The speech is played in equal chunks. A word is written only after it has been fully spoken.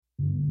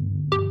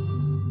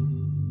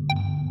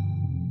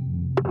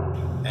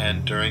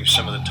And during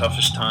some of the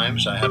toughest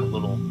times, I have a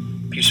little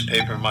piece of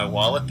paper in my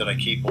wallet that I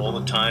keep all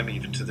the time,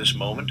 even to this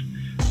moment,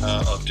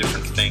 of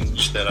different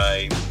things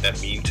that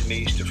mean to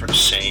me, different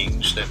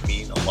sayings that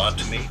mean a lot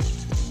to me,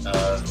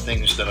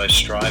 things that I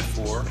strive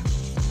for,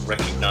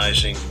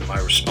 recognizing my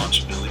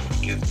responsibility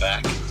to give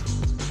back.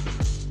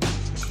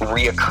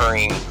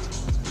 Reoccurring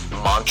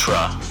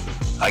mantra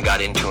I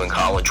got into in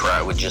college where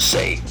I would just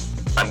say,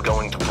 I'm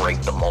going to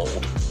break the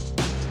mold.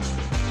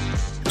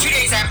 2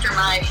 days after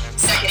my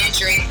second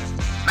injury,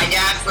 my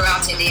dad flew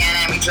out to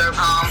Indiana and we drove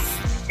home.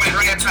 Went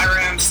right up to my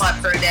room,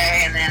 slept for a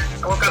day, and then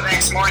I woke up the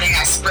next morning,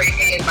 I spray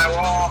painted my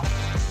wall,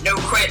 no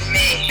quitting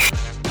me.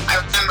 I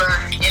remember,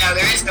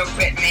 there is no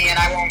quitting me, and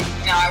I won't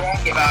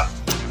give up.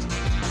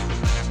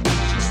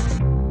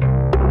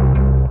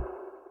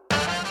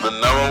 The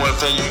number one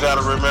thing you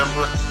gotta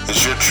remember is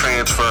you're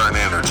transferring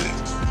energy.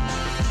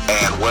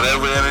 And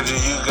whatever energy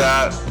you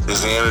got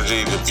is the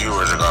energy the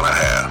viewers are gonna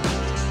have.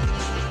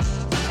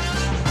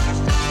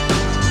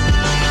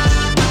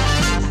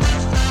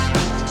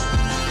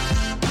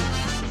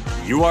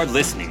 You are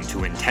listening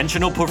to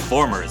Intentional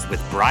Performers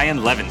with Brian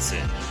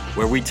Levinson,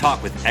 where we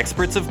talk with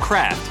experts of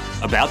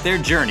craft about their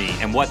journey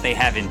and what they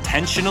have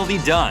intentionally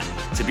done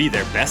to be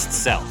their best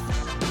self.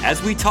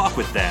 As we talk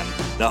with them,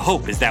 the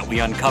hope is that we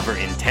uncover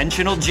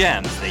intentional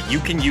gems that you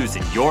can use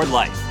in your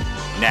life.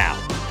 Now,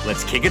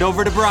 let's kick it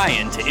over to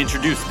Brian to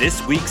introduce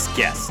this week's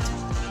guest.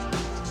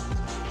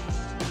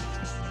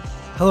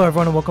 Hello,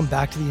 everyone, and welcome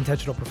back to the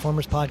Intentional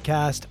Performers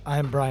Podcast.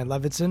 I'm Brian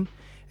Levinson.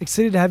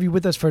 Excited to have you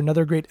with us for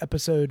another great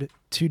episode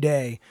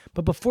today.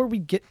 But before we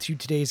get to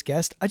today's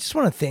guest, I just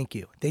want to thank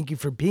you. Thank you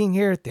for being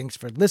here. Thanks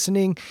for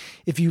listening.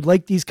 If you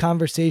like these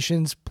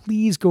conversations,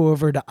 please go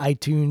over to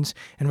iTunes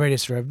and write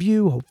us a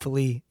review.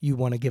 Hopefully you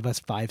want to give us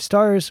 5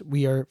 stars.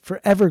 We are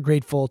forever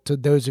grateful to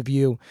those of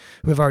you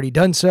who have already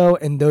done so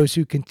and those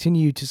who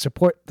continue to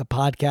support the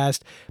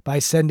podcast by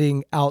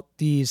sending out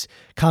these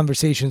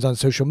conversations on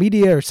social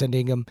media or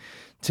sending them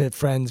to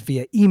friends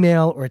via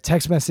email or a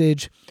text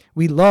message.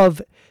 We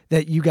love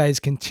that you guys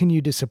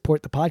continue to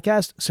support the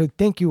podcast, so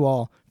thank you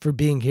all for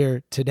being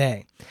here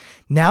today.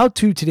 Now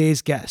to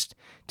today's guest.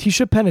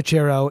 Tisha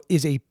Penicheiro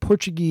is a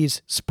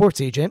Portuguese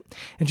sports agent,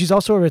 and she's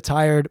also a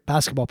retired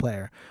basketball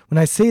player. When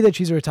I say that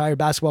she's a retired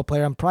basketball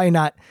player, I'm probably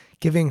not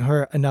giving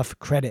her enough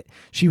credit.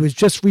 She was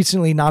just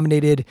recently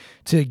nominated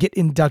to get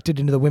inducted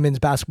into the Women's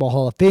Basketball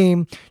Hall of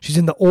Fame. She's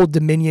in the Old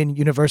Dominion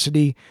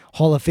University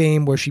Hall of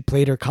Fame, where she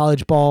played her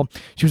college ball.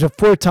 She was a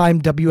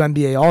 4-time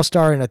WNBA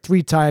All-Star and a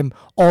 3-time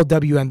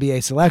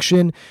All-WNBA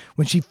selection.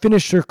 When she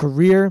finished her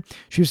career,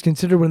 she was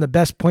considered one of the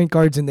best point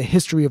guards in the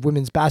history of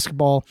women's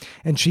basketball,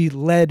 and she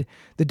led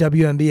the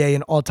WNBA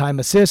in all-time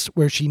assists,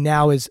 where she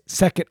now is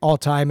second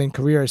all-time in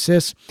career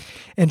assists.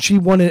 And she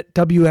won a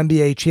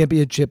WNBA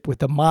championship with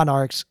the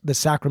Monarchs, the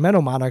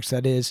Sacramento Monarchs,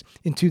 that is,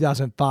 in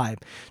 2005.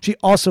 She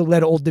also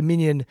led Old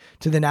Dominion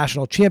to the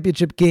national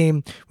championship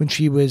game when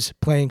she was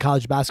playing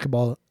college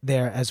basketball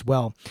there as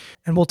well.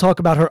 And we'll talk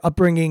about her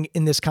upbringing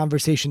in this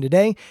conversation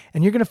today.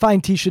 And you're going to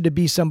find Tisha to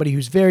be somebody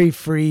who's very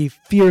free,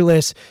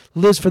 fearless,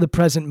 lives for the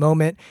present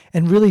moment,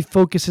 and really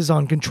focuses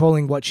on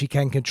controlling what she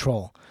can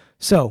control.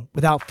 So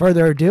without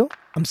further ado,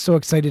 I'm so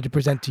excited to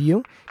present to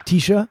you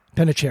Tisha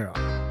Penicheiro.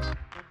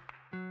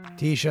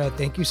 Tisha,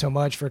 thank you so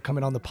much for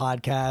coming on the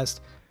podcast.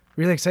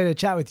 Really excited to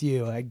chat with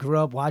you. I grew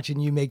up watching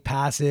you make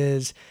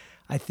passes.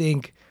 I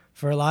think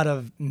for a lot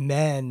of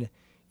men,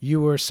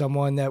 you were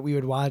someone that we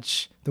would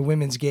watch the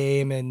women's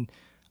game, and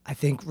I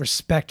think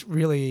respect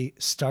really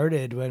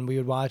started when we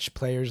would watch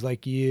players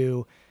like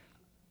you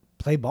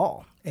play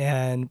ball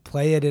and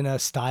play it in a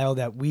style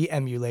that we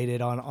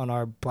emulated on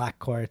our black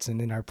courts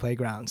and in our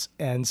playgrounds.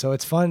 And so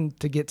it's fun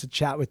to get to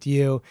chat with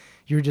you.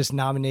 You're just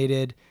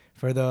nominated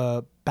for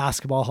the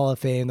Basketball Hall of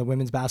Fame, the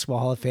Women's Basketball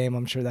Hall of Fame.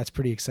 I'm sure that's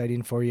pretty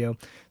exciting for you.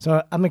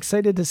 So I'm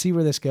excited to see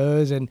where this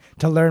goes and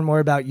to learn more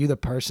about you, the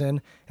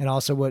person, and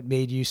also what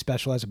made you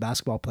special as a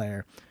basketball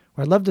player.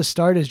 Where I'd love to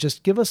start is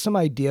just give us some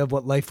idea of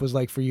what life was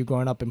like for you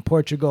growing up in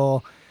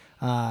Portugal.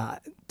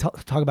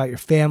 Talk about your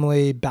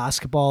family,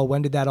 basketball.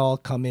 When did that all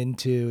come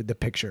into the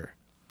picture?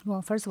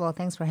 Well, first of all,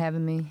 thanks for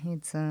having me.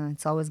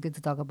 It's always good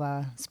to talk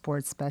about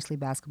sports, especially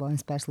basketball, and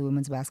especially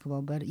women's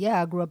basketball. But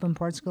yeah, I grew up in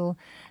Portugal.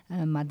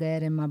 My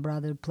dad and my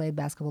brother played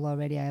basketball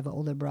already. I have an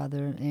older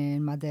brother,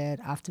 and my dad,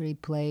 after he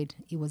played,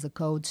 he was a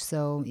coach,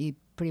 so we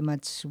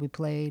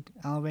played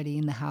already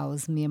in the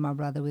house, me and my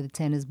brother, with a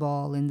tennis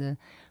ball and the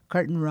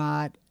curtain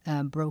rod,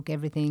 broke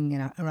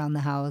everything around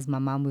the house. My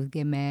mom would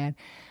get mad.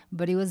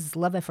 But it was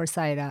love at first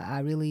sight. I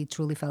really,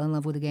 truly fell in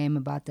love with the game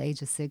about the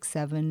age of 6,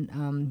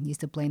 7.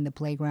 Used to play in the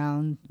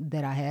playground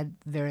that I had,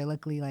 very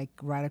luckily, like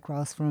right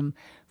across from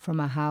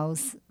my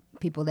house.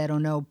 People that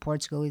don't know,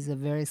 Portugal is a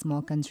very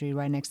small country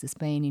right next to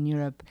Spain in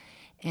Europe,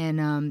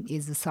 and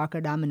is a soccer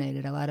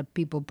dominated. A lot of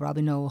people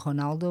probably know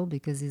Ronaldo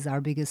because he's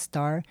our biggest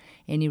star,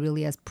 and he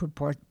really has put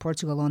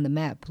Portugal on the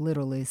map,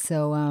 literally.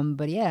 So,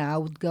 but yeah, I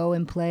would go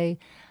and play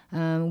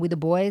with the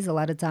boys. A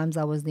lot of times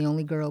I was the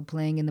only girl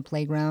playing in the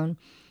playground.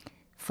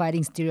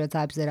 fighting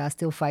stereotypes that I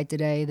still fight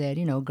today,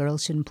 that,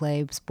 girls shouldn't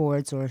play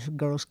sports or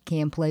girls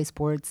can't play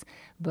sports.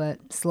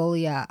 But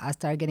slowly I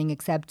started getting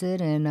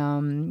accepted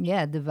and,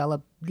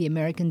 developed the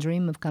American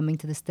dream of coming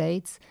to the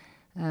States.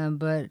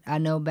 But I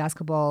know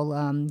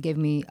basketball gave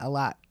me a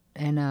lot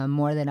and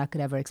more than I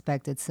could ever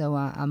expected. So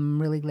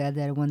I'm really glad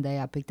that one day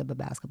I picked up a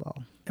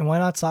basketball. And why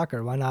not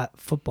soccer? Why not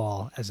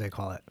football, as they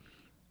call it?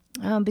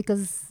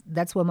 Because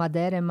that's what my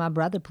dad and my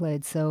brother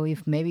played. So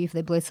if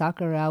they played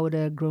soccer, I would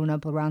have grown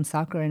up around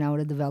soccer and I would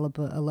have developed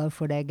a love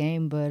for that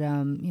game. But,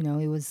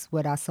 it was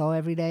what I saw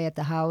every day at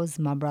the house,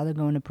 my brother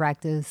going to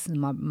practice, and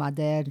my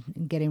dad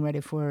getting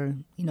ready for,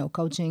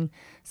 coaching.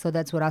 So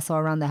that's what I saw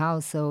around the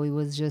house. So it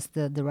was just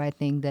the right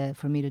thing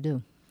for me to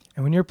do.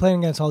 And when you're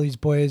playing against all these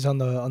boys on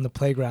the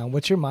playground,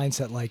 what's your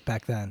mindset like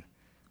back then?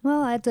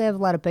 Well, I had to have a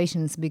lot of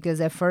patience because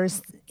at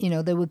first,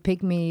 they would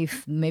pick me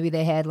if maybe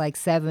they had like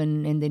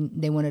 7 and then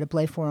they wanted to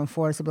play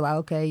 4-on-4. So be like,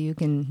 okay, you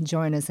can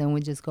join us and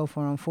we just go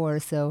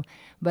 4-on-4. So,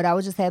 but I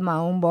would just have my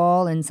own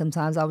ball and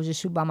sometimes I would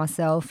just shoot by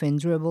myself and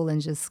dribble and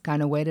just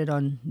kind of waited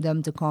on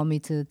them to call me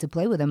to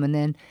play with them. And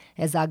then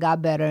as I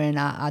got better and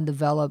I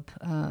developed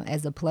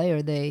as a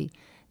player,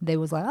 they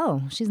was like,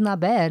 oh, she's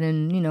not bad.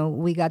 And,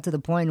 we got to the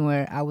point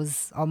where I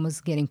was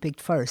almost getting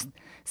picked first.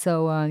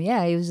 So,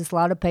 it was just a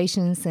lot of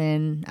patience,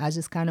 and I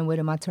just kind of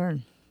waited my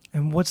turn.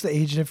 And what's the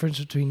age difference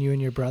between you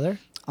and your brother?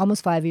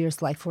 Almost 5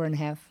 years, like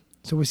 4.5.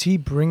 So was he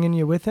bringing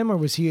you with him, or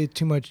was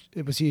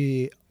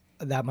he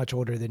that much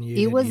older than you?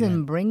 He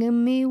wasn't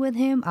bringing me with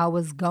him. I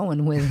was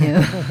going with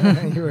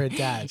him. You were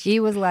attached.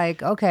 He was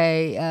like,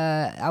 okay.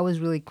 I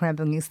was really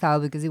cramping his style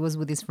because he was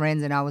with his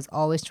friends and I was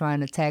always trying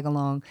to tag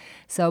along.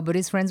 So, but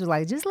his friends were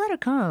like, just let her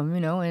come,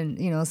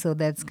 and, so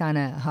that's kind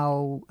of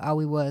how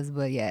he was.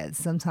 But yeah,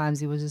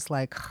 sometimes he was just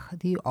like,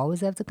 do you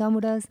always have to come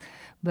with us?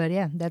 But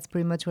yeah, that's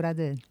pretty much what I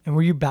did. And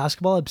were you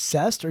basketball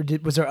obsessed, or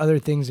was there other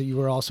things that you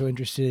were also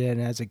interested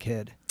in as a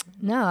kid?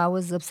 No, I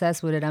was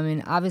obsessed with it. I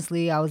mean,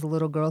 obviously, I was a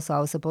little girl, so I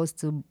was supposed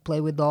to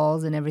play with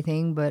dolls and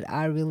everything, but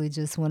I really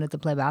just wanted to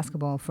play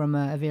basketball from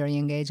a very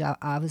young age.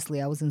 Obviously,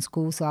 I was in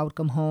school, so I would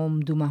come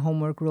home, do my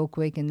homework real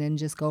quick, and then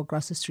just go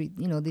across the street.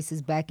 This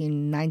is back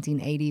in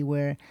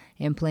 1980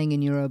 and playing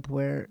in Europe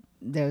where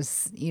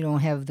you don't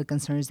have the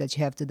concerns that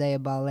you have today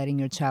about letting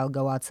your child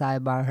go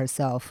outside by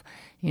herself,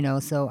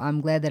 So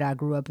I'm glad that I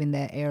grew up in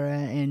that era,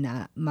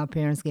 and my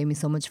parents gave me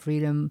so much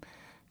freedom.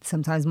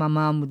 Sometimes my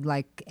mom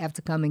would have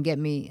to come and get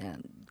me.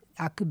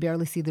 I could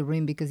barely see the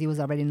rim because it was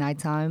already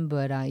nighttime.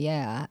 But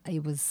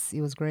it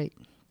was great.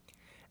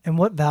 And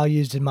what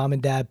values did mom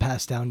and dad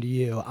pass down to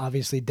you?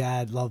 Obviously,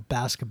 dad loved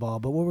basketball,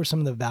 but what were some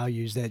of the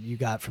values that you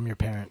got from your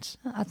parents?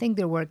 I think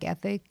their work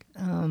ethic.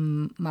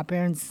 My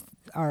parents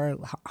are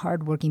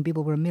hardworking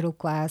people. We're middle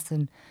class,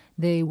 and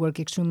they work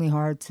extremely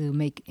hard to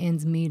make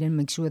ends meet and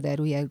make sure that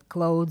we had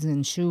clothes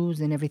and shoes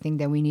and everything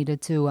that we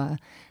needed to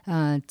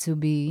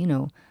be,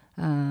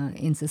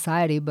 in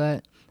society.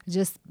 But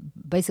just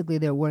basically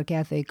their work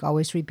ethic,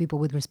 always treat people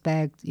with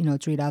respect,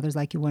 treat others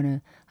like you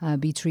want to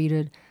be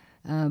treated.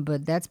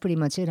 But that's pretty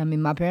much it. I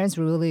mean, my parents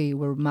really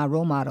were my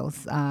role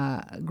models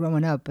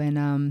growing up.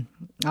 And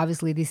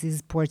obviously this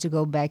is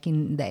Portugal back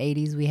in the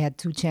 80s. We had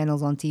 2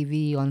 channels on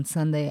TV on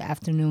Sunday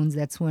afternoons.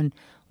 That's when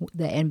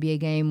the NBA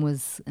game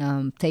was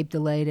tape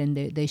delayed and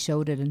they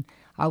showed it. And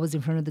I was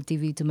in front of the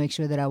TV to make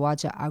sure that I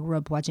watch it. I grew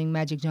up watching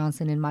Magic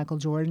Johnson and Michael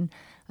Jordan.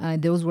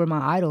 Those were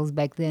my idols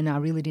back then. I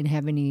really didn't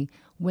have any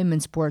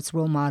women's sports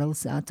role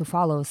models to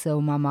follow.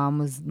 So my mom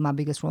was my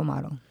biggest role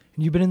model.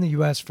 You've been in the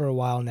U.S. for a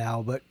while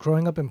now, but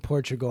growing up in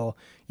Portugal,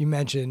 you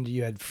mentioned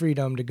you had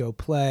freedom to go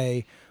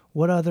play.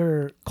 What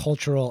other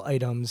cultural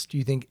items do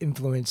you think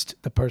influenced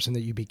the person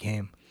that you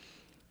became?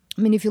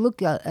 I mean, if you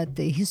look at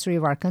the history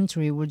of our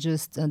country, we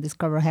just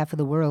discovered half of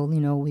the world.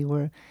 We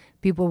were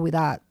people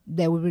that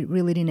we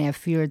really didn't have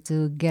fear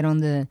to get on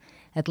the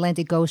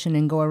Atlantic Ocean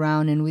and go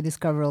around, and we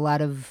discovered a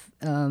lot of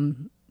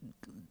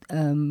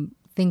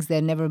things that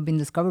had never been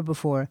discovered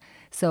before.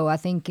 So I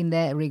think in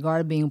that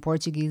regard, being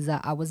Portuguese,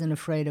 I wasn't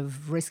afraid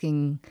of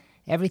risking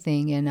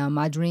everything. And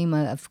my dream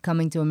of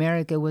coming to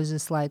America was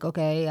just like,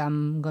 okay, I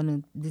don't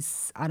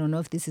know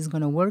if this is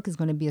going to work. It's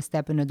going to be a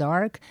step in the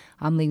dark.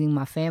 I'm leaving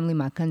my family,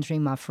 my country,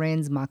 my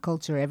friends, my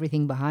culture,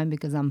 everything behind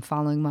because I'm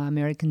following my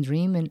American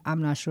dream. And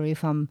I'm not sure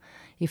if I'm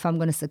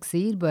going to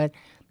succeed, but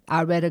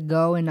I'd rather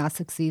go and not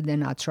succeed than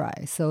not try.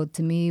 So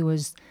to me, it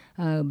was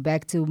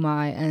back to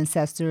my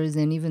ancestors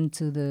and even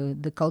to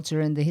the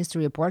culture and the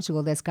history of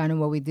Portugal. That's kind of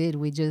what we did.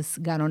 We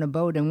just got on a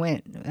boat and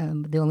went.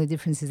 The only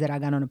difference is that I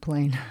got on a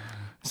plane.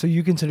 So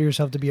you consider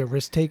yourself to be a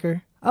risk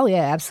taker? Oh,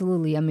 yeah,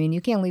 absolutely. I mean, you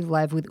can't live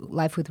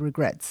life with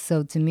regrets.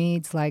 So to me,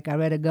 it's like I'd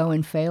rather go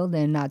and fail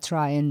than not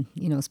try and,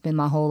 spend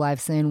my whole life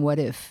saying what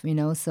if,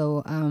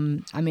 So,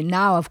 I mean,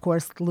 now, of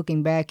course,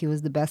 looking back, it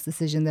was the best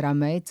decision that I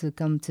made to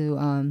come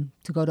to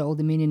go to Old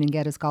Dominion and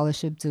get a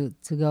scholarship to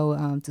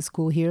go to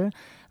school here.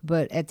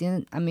 But at the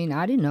end, I mean,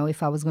 I didn't know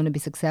if I was going to be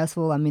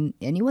successful. I mean,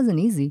 and it wasn't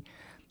easy.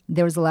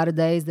 There was a lot of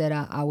days that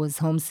I was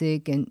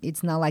homesick, and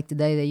it's not like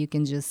today that you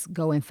can just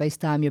go and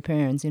FaceTime your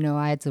parents.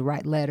 I had to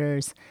write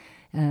letters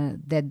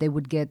that they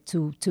would get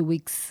 2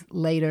 weeks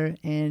later,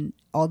 and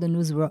all the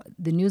news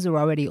were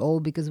already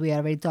old because we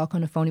already talked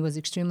on the phone. It was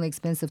extremely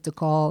expensive to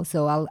call,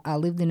 so I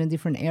lived in a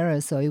different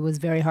era, so it was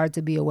very hard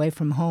to be away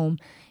from home.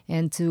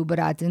 But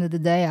at the end of the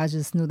day, I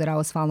just knew that I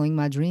was following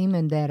my dream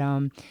and that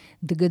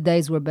the good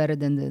days were better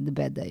than the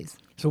bad days.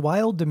 So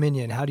why Old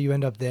Dominion? How do you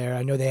end up there?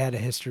 I know they had a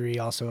history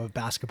also of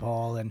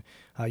basketball, and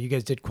you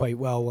guys did quite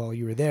well while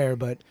you were there.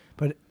 But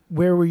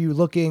where were you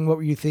looking? What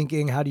were you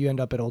thinking? How do you end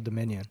up at Old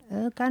Dominion?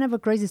 Kind of a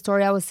crazy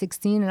story. I was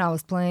 16 and I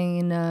was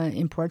playing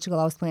in Portugal.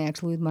 I was playing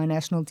actually with my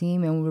national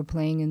team, and we were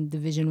playing in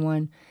Division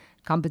I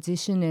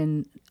competition.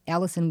 And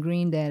Alison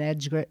Green, that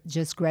had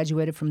just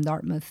graduated from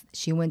Dartmouth,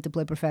 she went to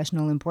play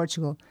professional in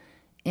Portugal.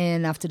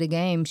 And after the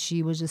game,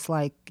 she was just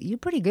like, "You're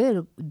pretty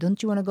good.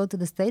 Don't you want to go to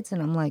the States?"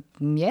 And I'm like,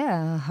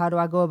 "Yeah, how do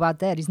I go about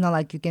that?" It's not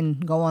like you can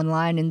go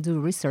online and do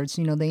research.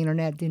 The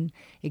internet didn't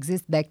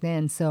exist back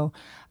then. So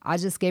I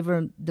just gave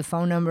her the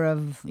phone number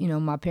of,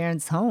 my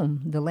parents'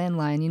 home, the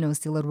landline,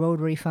 still a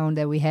rotary phone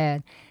that we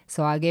had.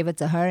 So I gave it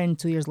to her, and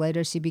 2 years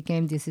later, she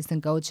became the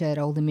assistant coach at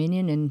Old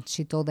Dominion, and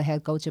she told the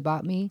head coach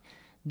about me.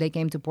 They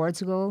came to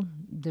Portugal.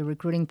 The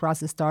recruiting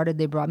process started.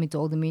 They brought me to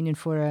Old Dominion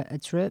for a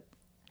trip.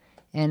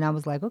 And I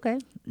was like, okay,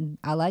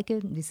 I like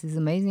it. This is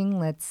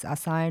amazing. I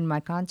signed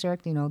my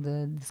contract,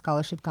 the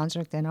scholarship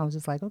contract. And I was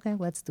just like, okay,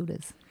 let's do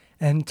this.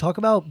 And talk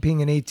about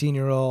being an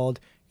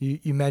 18-year-old.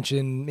 You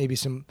mentioned maybe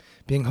some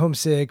being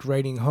homesick,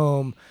 writing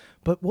home.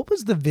 But what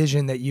was the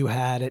vision that you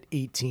had at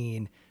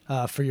 18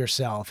 for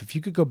yourself? If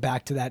you could go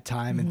back to that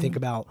time and think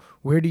about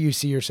where do you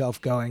see yourself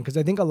going? Because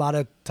I think a lot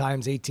of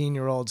times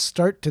 18-year-olds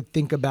start to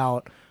think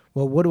about,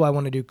 well, what do I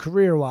want to do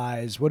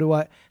career-wise?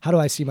 How do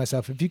I see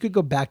myself? If you could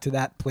go back to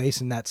that place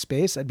and that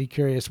space, I'd be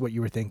curious what you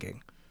were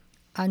thinking.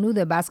 I knew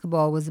that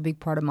basketball was a big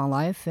part of my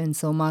life. And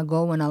so my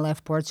goal when I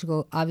left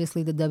Portugal,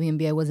 obviously the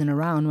WNBA wasn't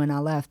around when I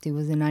left. It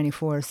was in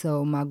 94.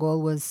 So my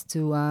goal was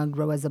to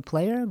grow as a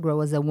player,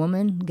 grow as a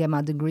woman, get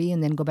my degree,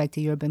 and then go back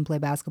to Europe and play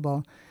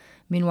basketball.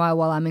 Meanwhile,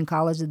 while I'm in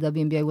college, the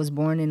WNBA was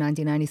born in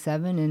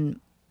 1997. And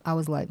I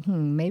was like,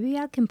 maybe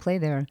I can play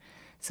there.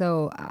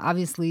 So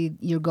obviously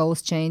your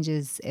goals change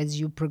as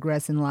you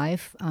progress in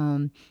life.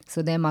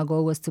 So then my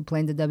goal was to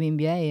play in the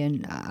WNBA,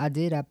 and I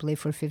did. I played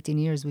for 15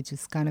 years, which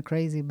is kind of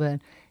crazy, and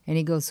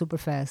it goes super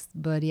fast.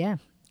 But yeah,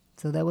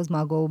 so that was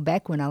my goal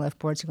back when I left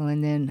Portugal,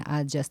 and then I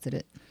adjusted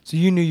it. So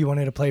you knew you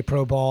wanted to play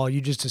pro ball. You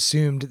just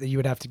assumed that you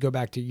would have to go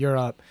back to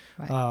Europe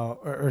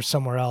or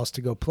somewhere else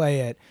to go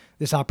play it.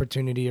 This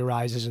opportunity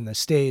arises in the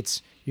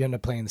States. You end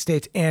up playing in the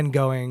States and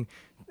going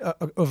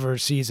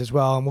overseas as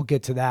well, and we'll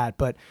get to that.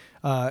 But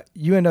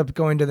you end up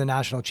going to the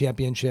national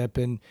championship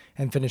and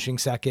finishing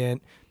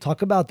second.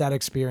 Talk about that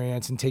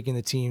experience and taking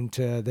the team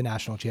to the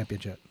national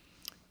championship.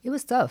 It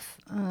was tough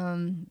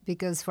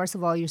because, first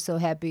of all, you're so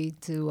happy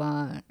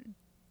to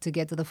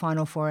get to the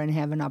Final Four and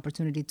have an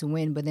opportunity to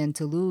win, but then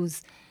to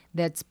lose,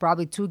 that's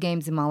probably 2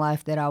 games in my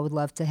life that I would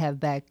love to have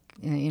back,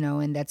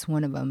 and that's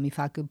one of them. If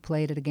I could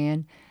play it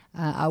again,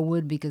 I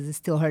would, because it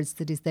still hurts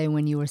to this day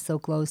when you were so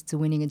close to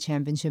winning a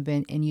championship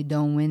and you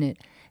don't win it.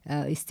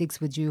 It sticks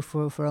with you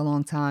for a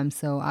long time.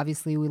 So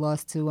obviously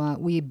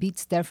we beat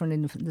Stephen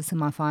in the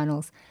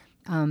semifinals,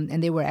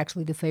 and they were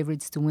actually the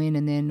favorites to win.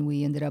 And then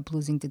we ended up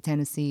losing to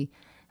Tennessee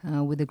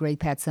with the great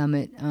Pat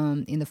Summitt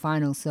in the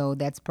finals. So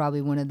that's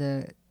probably one of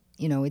the,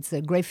 it's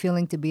a great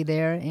feeling to be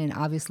there. And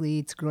obviously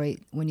it's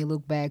great when you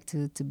look back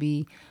to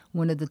be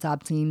one of the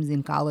top teams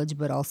in college,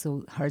 but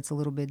also hurts a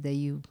little bit that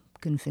you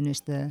couldn't finish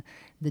the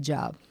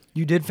job.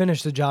 You did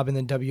finish the job in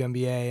the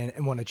WNBA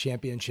and won a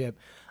championship.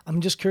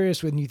 I'm just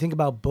curious, when you think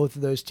about both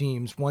of those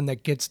teams, one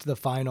that gets to the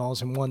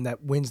finals and one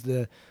that wins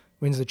the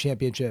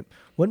championship,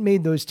 what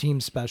made those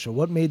teams special?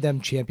 What made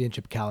them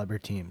championship caliber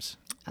teams?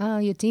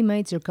 Your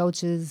teammates, your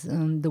coaches,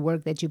 the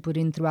work that you put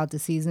in throughout the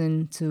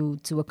season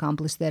to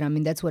accomplish that. I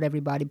mean, that's what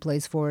everybody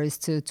plays for, is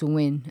to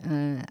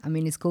win. I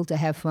mean, it's cool to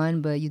have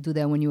fun, but you do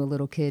that when you're a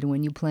little kid.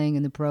 When you're playing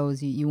in the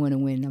pros, you want to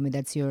win. I mean,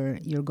 that's your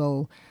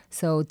goal.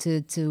 So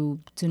to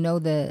know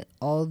that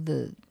all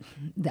the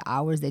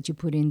hours that you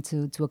put in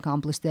to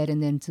accomplish that,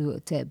 and then to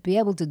be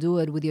able to do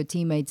it with your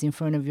teammates in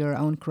front of your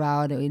own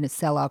crowd, in a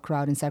sellout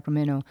crowd in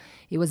Sacramento,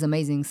 it was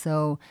amazing.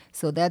 So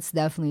that's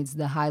definitely, it's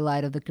the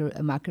highlight of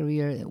my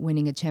career,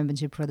 winning a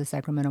championship for the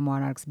Sacramento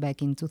Monarchs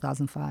back in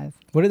 2005.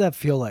 What did that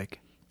feel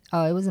like?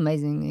 Oh, it was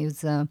amazing. It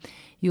was a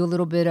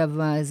little bit of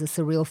as a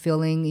surreal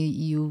feeling.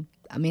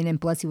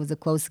 And plus it was a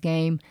close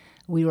game.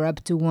 We were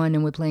up 2-1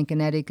 and we're playing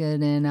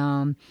Connecticut,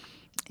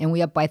 and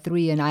we up by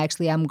 3, and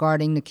I'm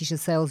guarding Nikisha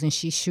Sales, and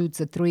she shoots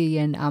a 3,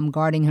 and I'm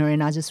guarding her,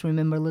 and I just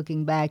remember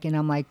looking back, and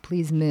I'm like,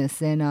 please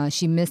miss, and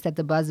she missed at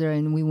the buzzer,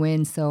 and we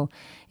win. So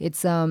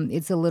it's a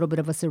little bit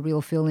of a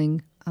surreal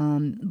feeling,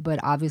 but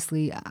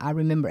obviously I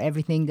remember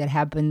everything that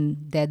happened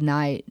that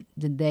night,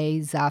 the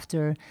days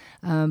after,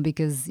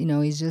 because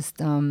it's just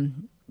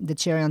the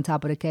cherry on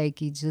top of the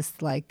cake. It's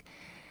just like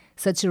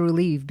such a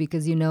relief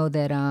because you know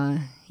that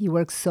you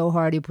work so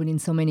hard, you put in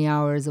so many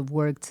hours of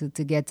work to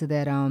get to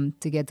that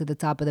to get to the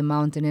top of the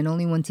mountain, and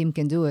only one team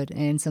can do it.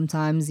 And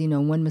sometimes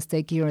one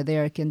mistake here or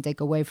there can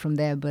take away from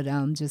that. But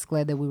I'm just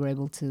glad that we were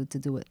able to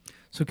do it.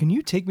 So can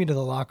you take me to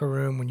the locker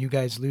room when you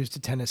guys lose to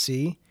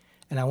Tennessee?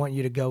 And I want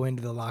you to go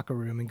into the locker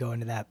room and go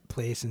into that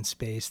place and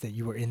space that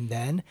you were in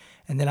then.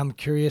 And then I'm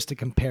curious to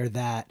compare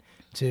that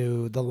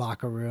to the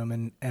locker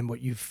room and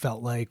what you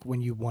felt like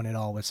when you won it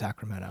all with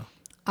Sacramento.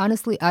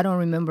 Honestly, I don't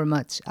remember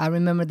much. I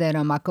remember that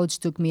my coach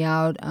took me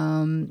out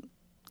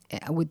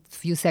with a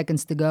few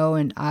seconds to go,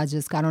 and I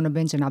just got on the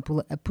bench and I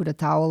put a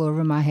towel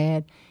over my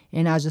head,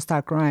 and I just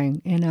started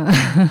crying. And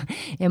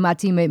and my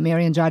teammate,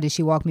 Mary Andrade,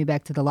 she walked me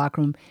back to the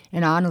locker room,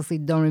 and I honestly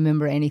don't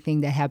remember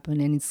anything that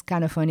happened. And it's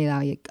kind of funny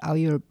how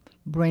your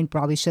brain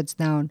probably shuts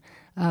down,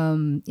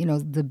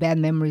 the bad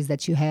memories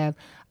that you have.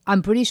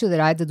 I'm pretty sure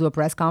that I had to do a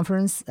press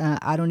conference.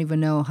 I don't even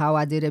know how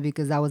I did it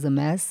because I was a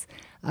mess.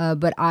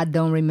 But I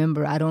don't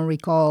remember. I don't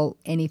recall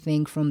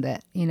anything from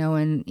that,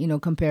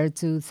 and, compared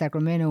to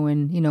Sacramento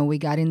when, we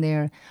got in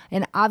there.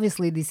 And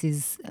obviously this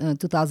is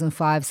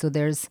 2005, so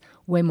there's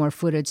way more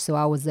footage. So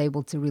I was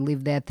able to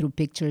relive that through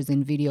pictures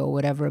and video or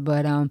whatever.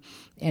 But,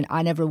 and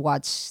I never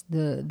watched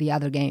the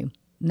other game.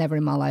 Never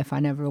in my life. I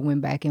never went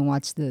back and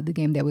watched the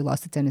game that we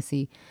lost to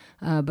Tennessee.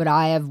 But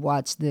I have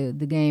watched the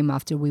game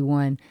after we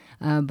won.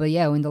 But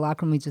yeah, in the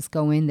locker room, we just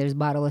go in. There's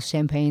bottles of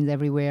champagne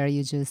everywhere.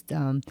 You just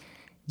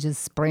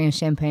spraying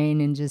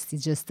champagne and it's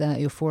just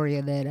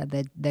euphoria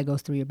that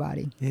goes through your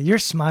body. Yeah, you're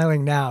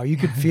smiling now. You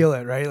could feel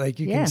it, right? Like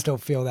you can still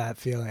feel that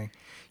feeling.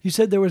 You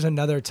said there was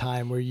another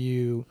time where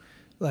you,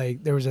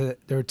 like, there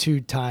were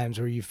 2 times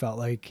where you felt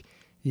like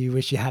you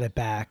wish you had it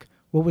back.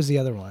 What was the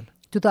other one?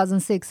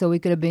 2006, so we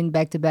could have been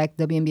back-to-back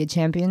WNBA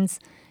champions,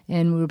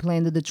 and we were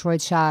playing the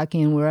Detroit Shock,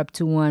 and we're up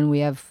 2-1. We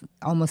have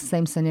almost the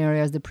same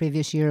scenario as the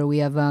previous year. We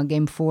have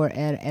Game 4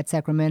 at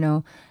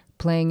Sacramento,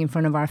 playing in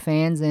front of our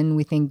fans, and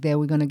we think that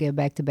we're going to get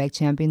back-to-back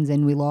champions,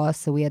 and we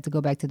lost, so we had to go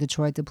back to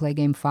Detroit to play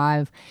Game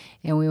 5,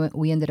 and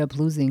we ended up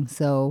losing.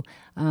 So,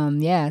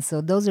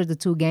 so those are the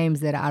 2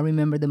 games that I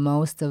remember the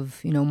most of,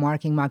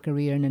 marking my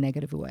career in a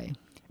negative way.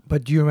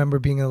 But do you remember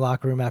being in the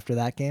locker room after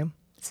that game?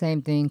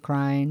 Same thing,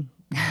 crying.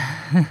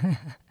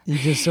 You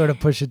just sort of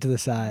push it to the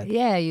side.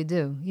 Yeah, you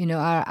do.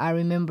 I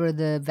remember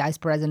the vice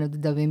president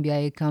of the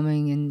WNBA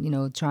coming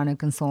and, trying to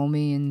console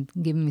me and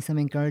giving me some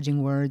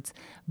encouraging words.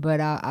 But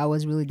I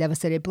was really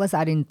devastated. Plus,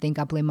 I didn't think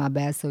I played my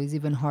best, so it's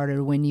even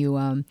harder when you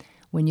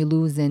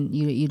lose and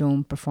you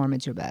don't perform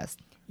at your best.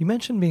 You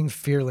mentioned being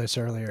fearless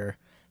earlier.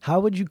 How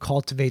would you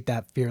cultivate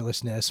that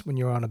fearlessness when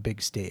you're on a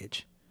big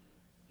stage?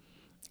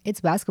 It's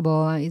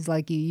basketball. It's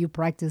like you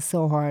practice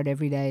so hard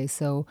every day.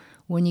 So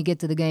when you get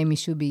to the game, it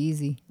should be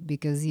easy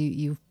because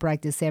you've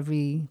practiced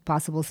every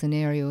possible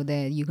scenario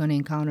that you're going to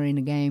encounter in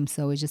the game.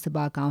 So it's just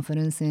about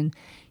confidence. And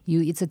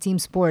it's a team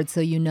sport,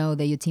 so you know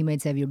that your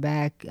teammates have your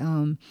back.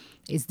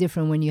 It's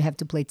different when you have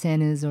to play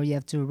tennis or you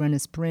have to run a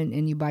sprint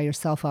and you're by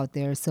yourself out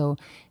there. So,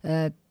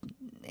 the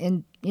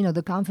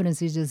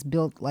confidence is just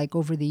built like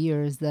over the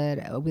years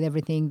that with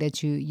everything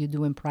that you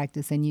do in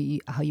practice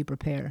and how you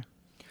prepare.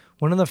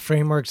 One of the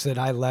frameworks that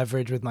I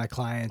leverage with my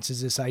clients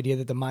is this idea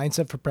that the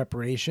mindset for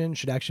preparation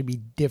should actually be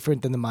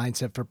different than the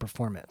mindset for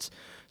performance.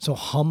 So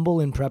humble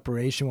in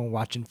preparation when we're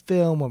watching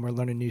film, when we're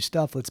learning new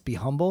stuff, let's be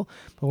humble.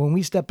 But when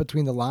we step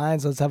between the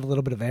lines, let's have a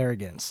little bit of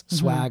arrogance,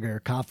 swagger,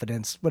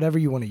 confidence, whatever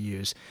you want to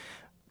use.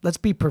 Let's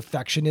be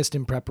perfectionist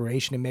in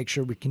preparation and make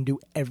sure we can do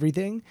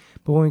everything.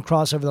 But when we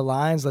cross over the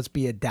lines, let's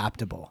be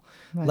adaptable.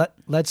 Right.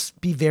 Let's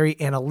be very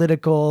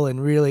analytical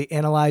and really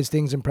analyze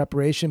things in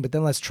preparation, but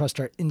then let's trust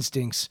our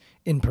instincts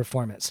in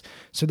performance.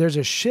 So there's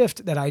a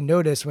shift that I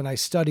notice when I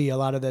study a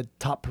lot of the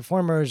top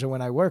performers or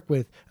when I work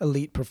with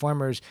elite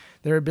performers,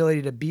 their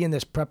ability to be in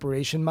this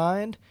preparation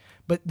mind,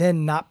 but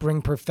then not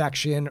bring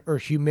perfection or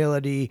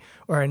humility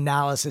or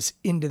analysis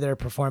into their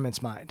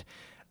performance mind.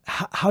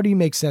 How do you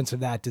make sense of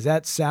that? Does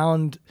that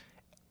sound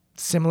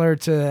similar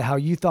to how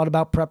you thought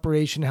about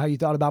preparation, how you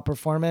thought about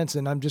performance?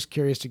 And I'm just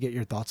curious to get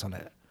your thoughts on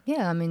it.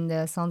 Yeah,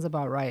 that sounds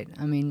about right.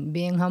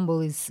 Being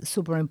humble is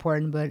super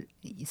important, but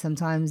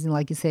sometimes,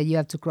 like you said, you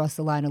have to cross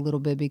the line a little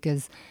bit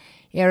because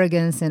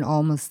arrogance and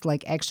almost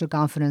like extra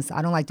confidence.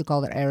 I don't like to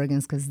call it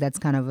arrogance because that's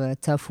kind of a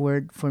tough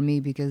word for me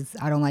because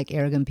I don't like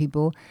arrogant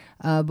people.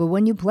 But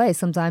when you play,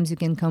 sometimes you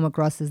can come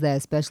across as that,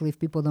 especially if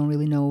people don't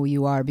really know who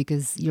you are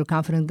because your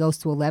confidence goes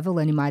to a level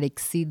and it might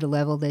exceed the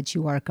level that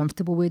you are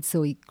comfortable with.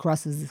 So it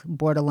crosses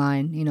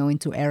borderline,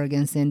 into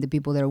arrogance, and the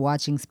people that are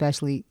watching,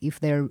 especially if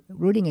they're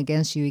rooting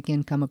against you, it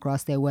can come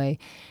across that way.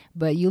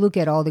 But you look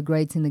at all the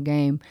greats in the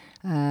game,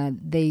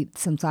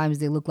 sometimes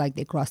they look like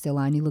they crossed their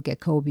line. You look at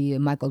Kobe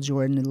and Michael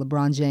Jordan and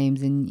LeBron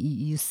James, and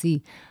you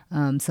see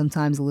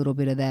sometimes a little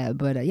bit of that.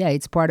 But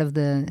it's part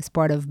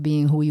of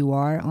being who you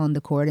are on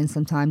the court. And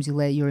sometimes you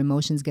let your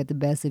emotions get the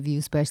best of you,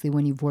 especially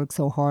when you've worked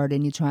so hard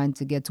and you're trying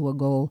to get to a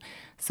goal.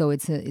 So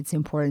it's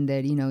important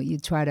that you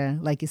try to,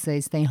 like you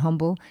say, stay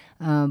humble.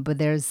 But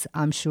there's,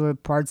 I'm sure,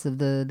 parts of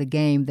the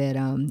game that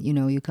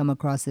you come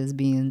across as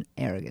being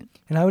arrogant.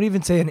 And I would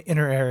even say an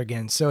inner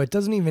arrogance. So So it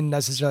doesn't even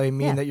necessarily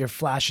mean that you're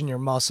flashing your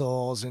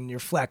muscles and you're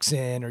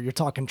flexing or you're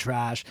talking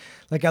trash.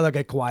 Like I look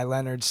at Kawhi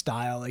Leonard's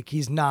style, like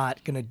he's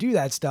not going to do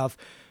that stuff,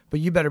 but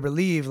you better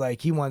believe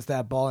like he wants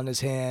that ball in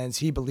his hands.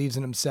 He believes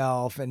in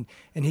himself and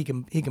he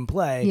can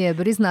play. Yeah,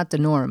 but it's not the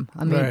norm.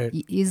 I mean,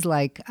 Right. he's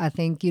like, I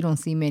think you don't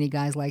see many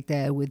guys like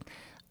that with,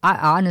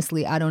 I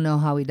don't know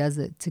how he does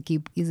it to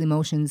keep his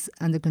emotions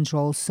under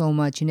control so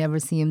much. You never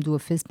see him do a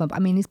fist bump. I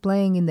mean, he's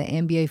playing in the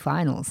NBA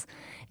Finals,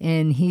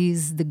 and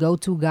he's the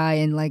go-to guy.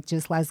 And like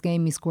just last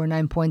game, he scored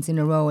 9 points in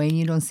a row, and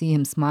you don't see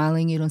him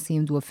smiling. You don't see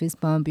him do a fist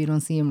bump. You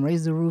don't see him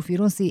raise the roof. You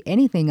don't see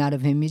anything out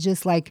of him. He's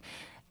just like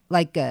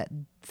a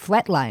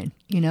flatline,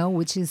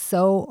 which is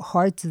so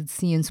hard to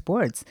see in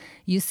sports.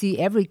 You see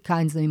every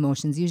kinds of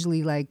emotions.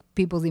 Usually, like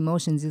people's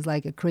emotions is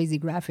like a crazy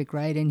graphic,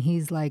 right? And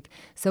he's like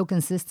so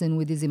consistent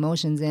with his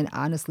emotions. And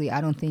honestly,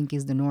 I don't think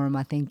he's the norm.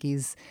 I think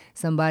he's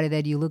somebody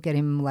that you look at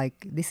him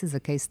like this is a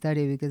case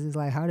study because it's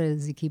like, how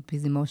does he keep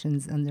his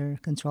emotions under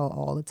control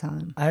all the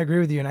time? I agree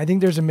with you. And I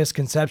think there's a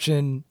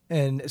misconception,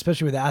 and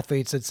especially with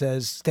athletes, that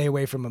says stay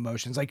away from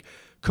emotions. Like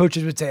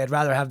coaches would say, I'd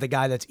rather have the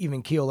guy that's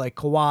even keel like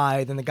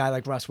Kawhi than the guy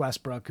like Russ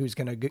Westbrook who's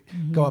going to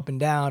go up and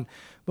down.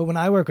 But when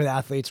I work with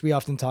athletes, we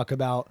often talk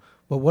about,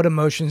 well, what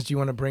emotions do you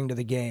want to bring to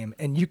the game?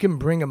 And you can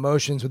bring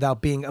emotions without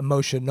being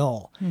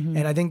emotional.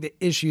 And I think the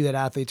issue that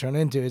athletes run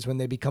into is when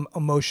they become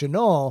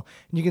emotional.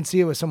 And you can see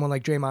it with someone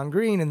like Draymond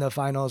Green in the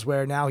finals,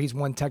 where now he's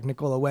one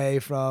technical away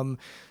from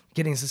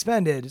getting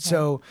suspended. Right.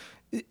 So,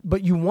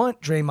 but you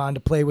want Draymond to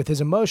play with his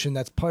emotion.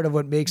 That's part of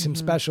what makes him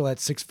special at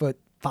 6'5"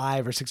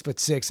 or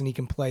 6'6", and he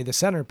can play the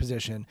center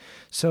position.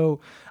 So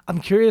I'm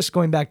curious,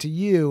 going back to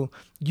you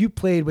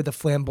played with a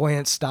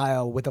flamboyant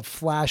style, with a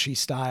flashy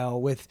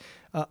style, with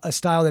a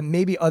style that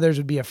maybe others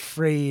would be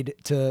afraid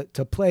to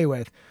play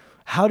with.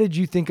 How did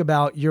you think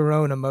about your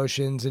own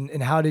emotions,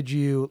 and how did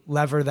you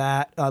leverage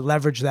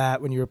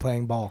that when you were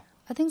playing ball?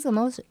 I think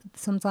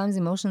sometimes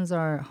emotions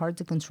are hard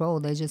to control.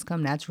 They just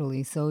come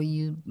naturally. So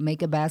you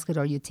make a basket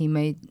or your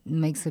teammate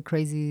makes a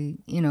crazy,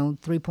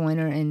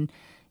 3-pointer, and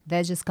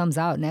that just comes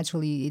out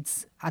naturally.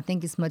 I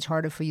think it's much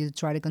harder for you to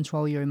try to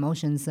control your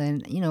emotions.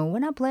 And,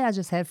 when I play, I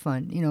just had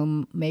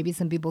fun. Maybe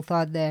some people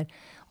thought that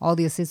all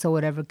the assists or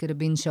whatever could have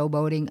been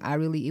showboating.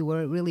 It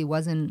really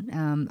wasn't.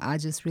 I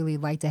just really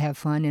like to have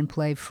fun and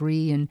play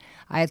free. And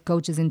I had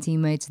coaches and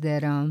teammates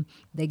that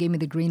they gave me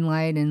the green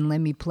light and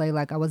let me play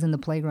like I was in the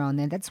playground.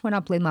 And that's when I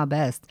played my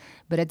best.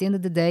 But at the end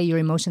of the day, your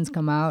emotions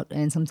come out,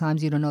 and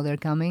sometimes you don't know they're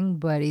coming,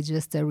 but it's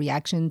just a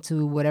reaction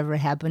to whatever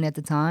happened at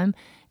the time.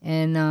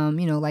 And,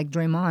 like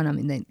Draymond, I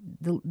mean,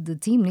 the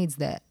team needs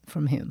that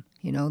from him.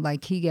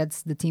 Like he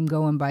gets the team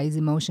going by his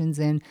emotions,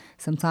 and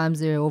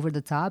sometimes they're over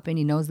the top, and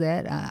he knows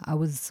that. I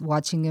was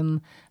watching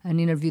him an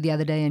interview the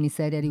other day, and he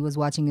said that he was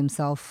watching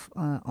himself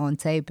on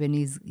tape, and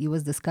he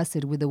was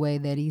disgusted with the way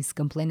that he's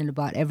complaining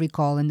about every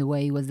call and the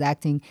way he was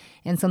acting.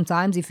 And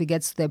sometimes if it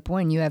gets to that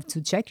point, you have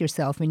to check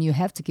yourself, and you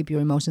have to keep your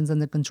emotions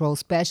under control,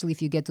 especially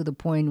if you get to the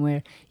point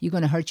where you're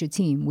going to hurt your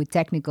team with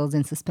technicals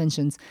and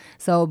suspensions.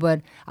 So,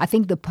 but I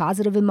think the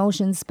positive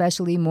emotions,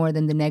 especially more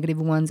than the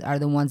negative ones, are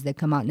the ones that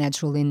come out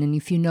naturally. And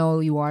if you know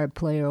you are a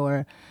player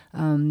or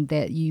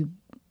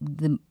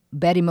the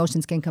bad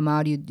emotions can come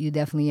out, you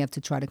definitely have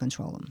to try to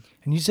control them.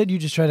 And you said you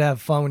just try to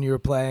have fun when you were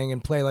playing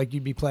and play like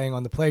you'd be playing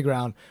on the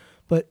playground,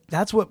 but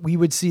that's what we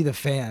would see the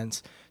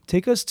fans.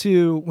 Take us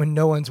to when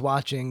no one's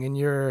watching and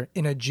you're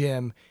in a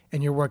gym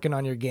and you're working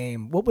on your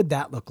game. What would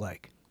that look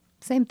like?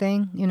 Same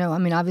thing.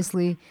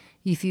 Obviously,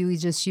 if you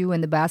just you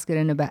and the basket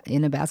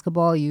in a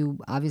basketball, you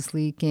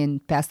obviously can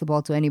pass the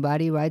ball to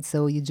anybody, right?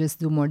 So you just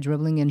do more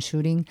dribbling and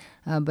shooting.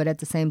 But at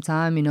the same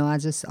time, I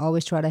just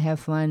always try to have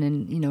fun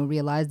and,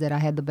 realize that I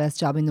had the best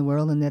job in the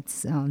world, and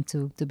that's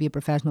to be a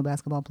professional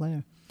basketball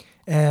player.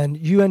 And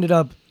you ended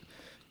up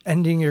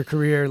ending your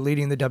career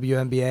leading the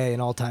WNBA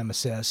in all-time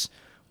assists.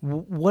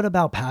 What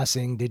about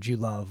passing did you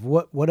love?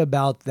 What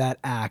about that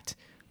act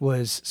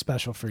was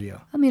special for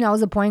you? I mean, I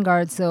was a point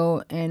guard,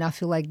 and I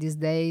feel like these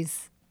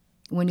days,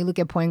 when you look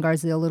at point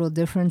guards, they're a little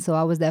different. So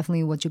I was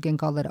definitely what you can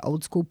call an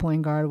old school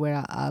point guard,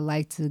 where I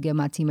like to get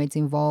my teammates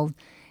involved,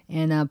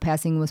 and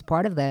passing was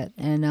part of that.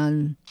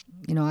 And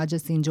I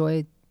just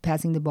enjoyed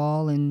passing the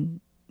ball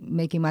and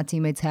making my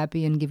teammates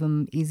happy and give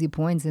them easy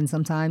points. And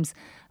sometimes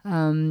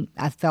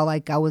I felt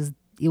like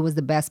it was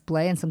the best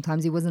play, and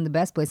sometimes it wasn't the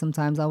best play.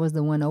 Sometimes I was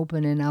the one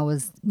open, and I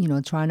was,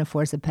 trying to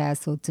force a pass.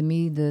 So to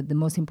me, the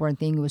most important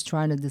thing was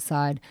trying to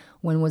decide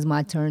when was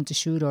my turn to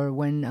shoot, or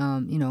when,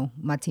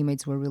 my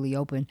teammates were really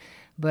open.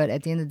 But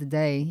at the end of the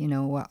day,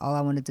 all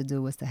I wanted to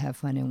do was to have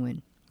fun and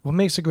win. What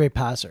makes a great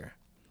passer?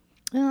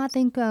 I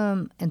think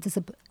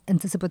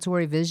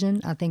anticipatory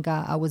vision. I think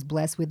I was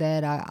blessed with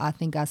that. I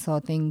think I saw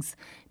things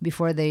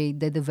before they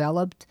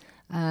developed.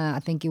 I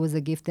think it was a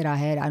gift that I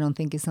had. I don't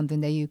think it's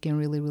something that you can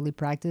really, really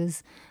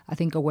practice. I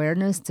think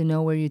awareness to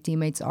know where your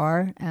teammates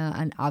are,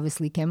 and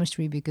obviously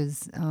chemistry,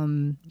 because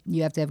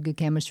you have to have good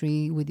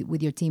chemistry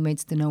with your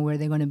teammates to know where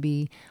they're going to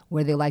be,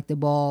 where they like the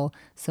ball.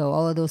 So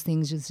all of those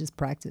things, just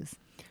practice.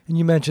 And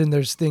you mentioned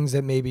there's things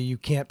that maybe you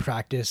can't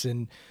practice,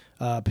 and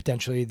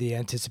potentially the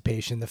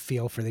anticipation, the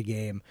feel for the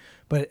game.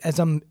 But as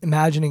I'm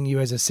imagining you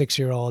as a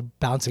 6-year-old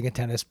bouncing a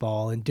tennis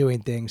ball and doing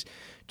things,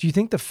 do you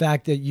think the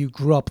fact that you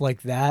grew up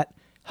like that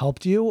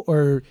helped you?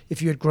 Or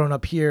if you had grown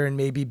up here and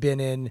maybe been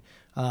in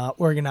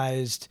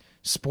organized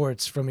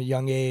sports from a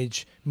young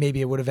age,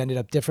 maybe it would have ended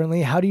up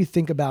differently? How do you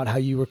think about how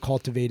you were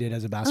cultivated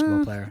as a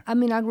basketball player? I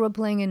mean, I grew up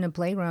playing in the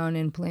playground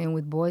and playing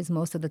with boys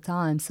most of the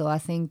time. So I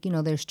think,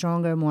 they're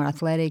stronger, more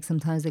athletic.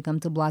 Sometimes they come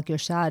to block your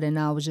shot, and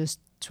I was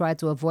just try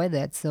to avoid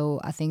that. So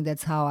I think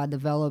that's how I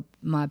developed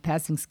my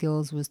passing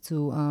skills, was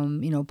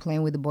to,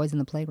 playing with the boys in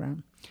the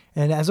playground.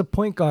 And as a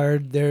point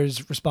guard,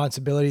 there's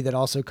responsibility that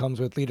also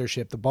comes with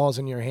leadership. The ball's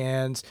in your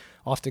hands,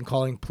 often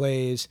calling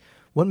plays.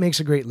 What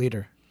makes a great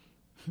leader?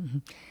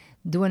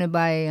 Doing it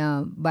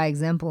by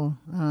example.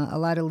 A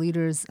lot of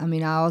leaders,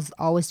 I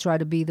always try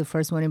to be the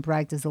first one in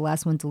practice, the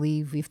last one to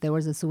leave. If there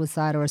was a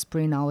suicide or a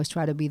sprint, I always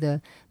try to be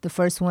the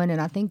first one.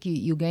 And I think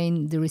you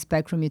gain the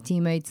respect from your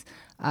teammates.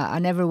 I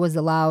never was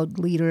a loud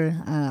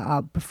leader.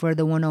 I prefer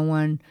the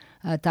one-on-one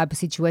type of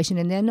situation.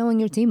 And then knowing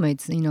your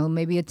teammates,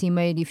 maybe a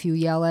teammate, if you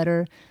yell at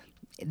her,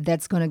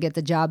 that's going to get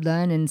the job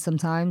done. And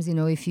sometimes,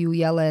 if you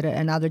yell at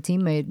another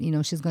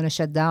teammate, she's going to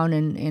shut down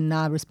and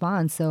not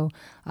respond. So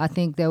I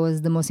think that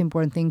was the most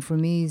important thing for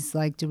me, is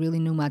like to really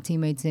know my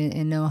teammates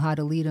and know how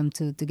to lead them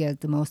to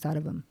get the most out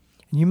of them.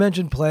 You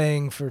mentioned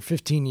playing for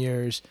 15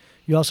 years.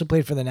 You also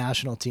played for the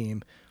national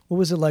team. What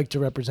was it like to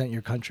represent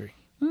your country?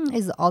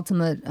 It's the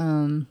ultimate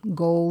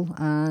goal,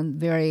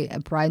 very a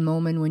pride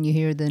moment when you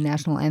hear the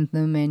national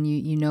anthem and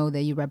you know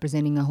that you're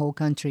representing a whole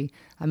country.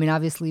 I mean,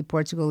 obviously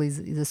Portugal is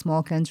a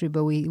small country,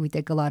 but we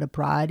take a lot of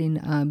pride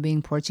in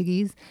being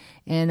Portuguese.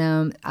 And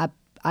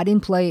I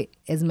didn't play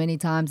as many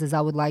times as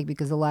I would like,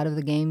 because a lot of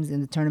the games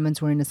and the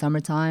tournaments were in the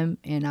summertime,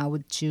 and I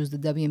would choose the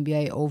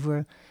WNBA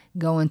over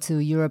going to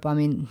Europe. I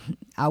mean,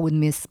 I would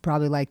miss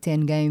probably like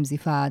 10 games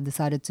if I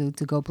decided to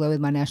go play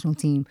with my national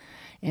team.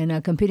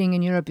 And competing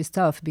in Europe is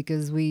tough,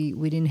 because we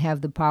didn't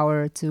have the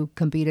power to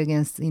compete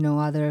against,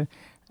 other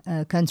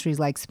countries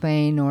like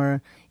Spain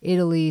or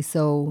Italy,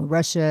 so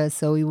Russia.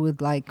 So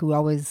we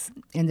always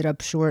ended up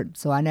short.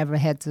 So I never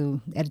had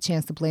a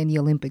chance to play in the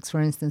Olympics,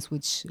 for instance,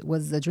 which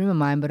was a dream of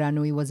mine, but I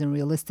knew it wasn't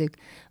realistic.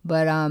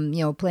 But,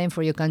 playing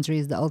for your country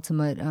is the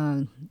ultimate,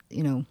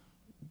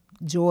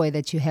 joy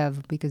that you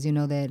have, because you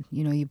know that,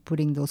 you're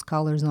putting those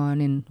colors on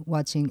and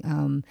watching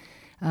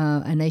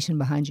a nation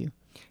behind you.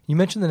 You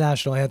mentioned the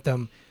national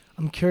anthem.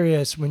 I'm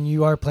curious, when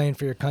you are playing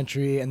for your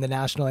country and the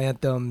national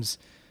anthem's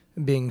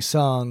being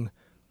sung,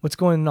 what's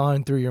going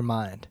on through your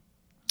mind?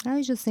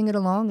 I just sing it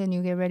along, and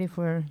you get ready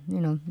for,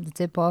 the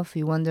tip-off.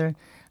 You wonder.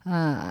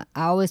 I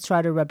always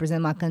try to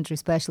represent my country,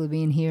 especially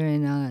being here,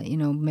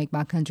 and, make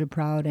my country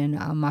proud and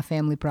my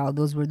family proud.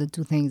 Those were the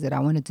two things that I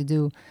wanted to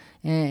do.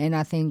 And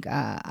I think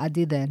I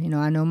did that.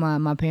 I know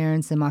my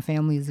parents and my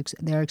family,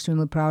 they're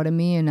extremely proud of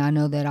me. And I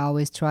know that I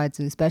always try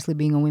to, especially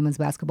being a women's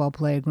basketball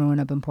player growing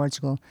up in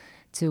Portugal,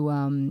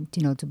 to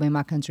make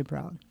my country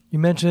proud. You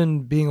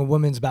mentioned being a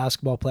women's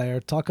basketball player.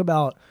 Talk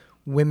about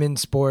women's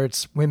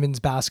sports,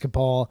 women's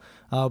basketball.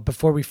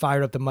 Before we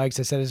fired up the mics,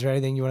 I said, is there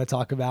anything you want to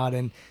talk about?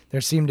 And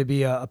there seemed to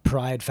be a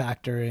pride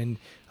factor in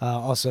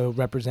also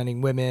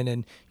representing women.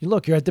 And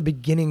you're at the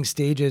beginning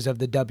stages of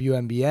the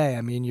WNBA.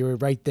 I mean, you were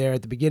right there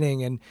at the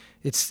beginning, and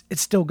it's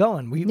still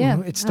going.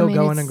 It's still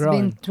going and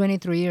growing. It's been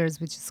 23 years,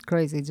 which is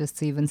crazy just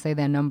to even say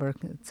that number.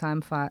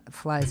 Time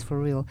flies for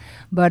real.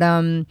 But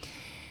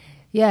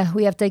yeah,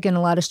 we have taken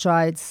a lot of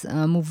strides.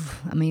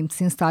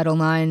 Since Title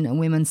IX,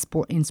 women's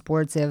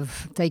sports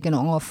have taken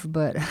off,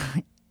 but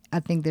I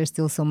think there's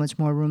still so much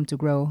more room to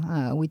grow.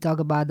 We talk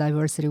about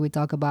diversity, we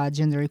talk about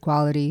gender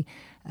equality,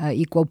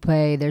 equal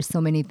pay. There's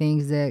so many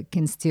things that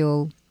can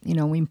still,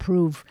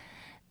 improve.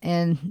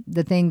 And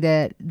the thing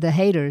that the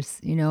haters,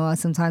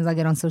 sometimes I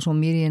get on social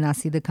media and I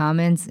see the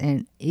comments,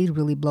 and it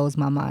really blows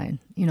my mind.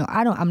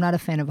 I'm not a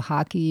fan of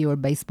hockey or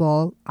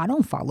baseball. I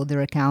don't follow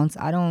their accounts.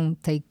 I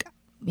don't take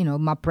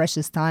my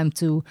precious time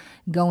to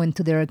go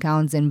into their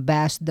accounts and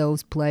bash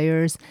those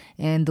players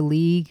and the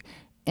league.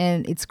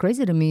 And it's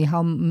crazy to me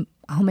how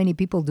many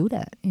people do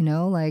that.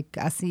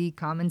 I see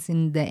comments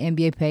in the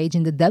NBA page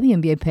and the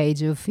WNBA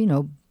page of,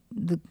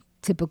 the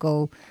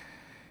typical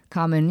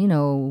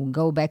comment,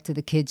 go back to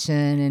the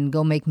kitchen and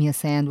go make me a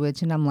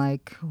sandwich. And I'm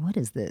like, what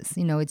is this?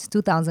 It's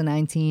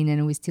 2019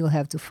 and we still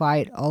have to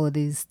fight all of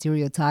these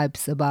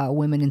stereotypes about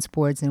women in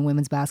sports and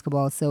women's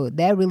basketball. So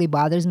that really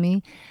bothers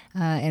me.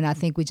 And I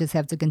think we just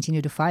have to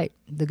continue to fight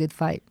the good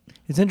fight.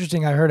 It's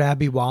interesting. I heard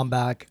Abby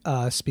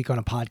Wambach speak on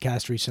a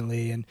podcast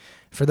recently. And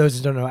for those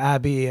who don't know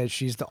Abby,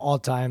 she's the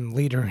all-time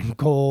leader in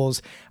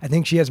goals. I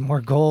think she has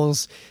more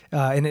goals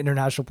in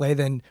international play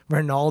than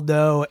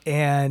Ronaldo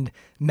and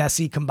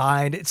Messi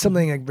combined. It's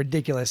something like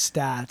ridiculous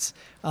stats.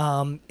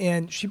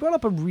 And she brought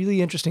up a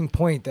really interesting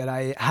point that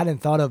I hadn't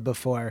thought of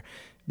before,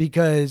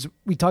 because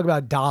we talk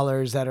about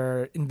dollars that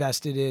are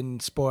invested in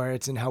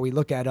sports and how we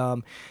look at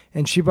them.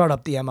 And she brought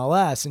up the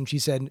MLS, and she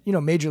said,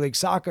 Major League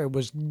Soccer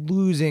was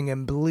losing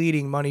and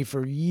bleeding money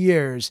for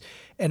years,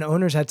 and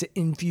owners had to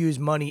infuse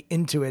money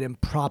into it and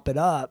prop it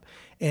up.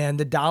 And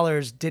the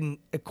dollars didn't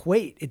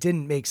equate. It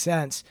didn't make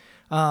sense.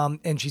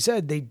 And she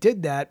said they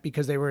did that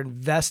because they were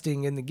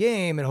investing in the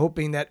game and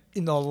hoping that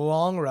in the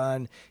long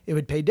run it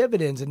would pay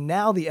dividends. And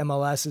now the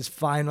MLS is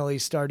finally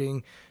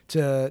starting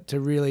to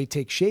really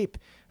take shape.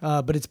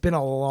 But it's been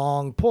a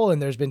long pull,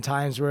 and there's been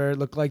times where it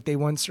looked like they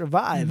won't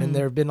survive. And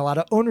there have been a lot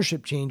of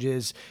ownership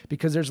changes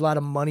because there's a lot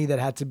of money that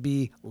had to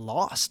be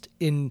lost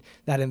in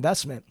that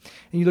investment.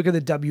 And you look at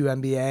the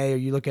WNBA, or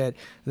you look at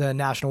the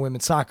National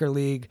Women's Soccer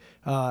League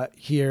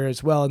here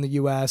as well in the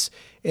U.S.,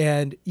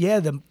 and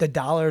the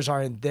dollars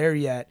aren't there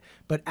yet.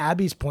 But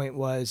Abby's point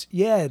was,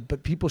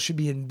 but people should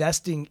be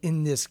investing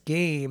in this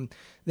game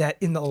that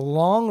in the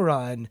long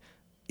run,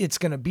 it's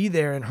going to be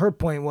there. And her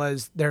point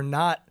was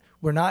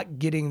we're not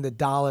getting the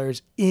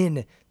dollars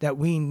in that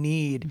we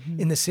need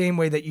in the same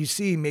way that you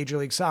see Major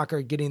League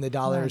Soccer getting the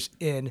dollars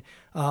in.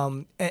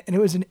 And it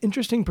was an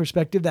interesting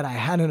perspective that I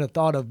hadn't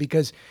thought of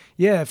because,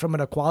 from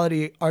an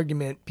equality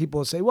argument,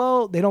 people say,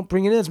 well, they don't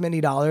bring in as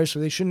many dollars, so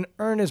they shouldn't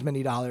earn as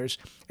many dollars.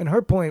 And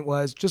her point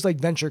was, just like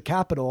venture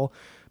capital,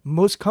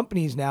 most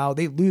companies now,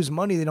 they lose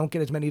money. They don't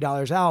get as many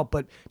dollars out,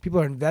 but people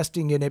are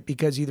investing in it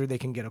because either they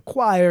can get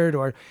acquired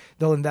or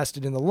they'll invest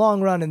it in the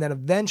long run. And then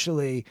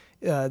eventually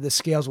the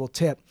scales will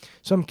tip.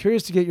 So I'm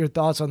curious to get your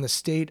thoughts on the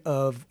state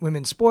of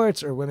women's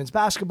sports or women's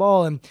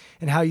basketball and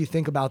how you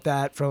think about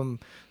that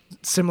from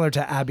similar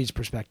to Abby's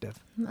perspective.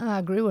 I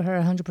agree with her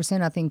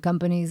 100%. I think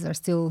companies are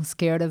still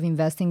scared of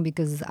investing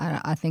because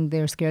I think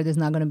they're scared there's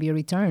not going to be a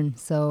return.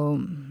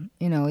 So,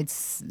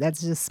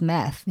 that's just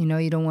math.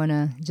 You don't want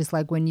to, just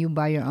like when you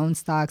buy your own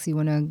stocks, you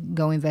want to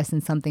go invest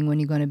in something when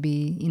you're going to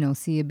be,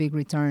 see a big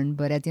return.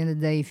 But at the end of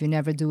the day, if you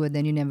never do it,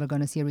 then you're never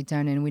going to see a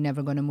return and we're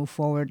never going to move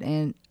forward.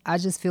 And I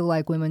just feel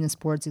like women in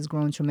sports is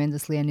growing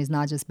tremendously, and it's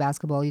not just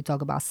basketball. You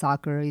talk about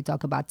soccer, you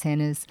talk about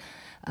tennis,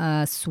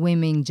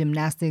 swimming,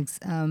 gymnastics.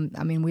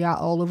 We are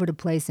all over the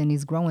place, and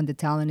it's growing. The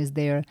talent is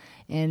there.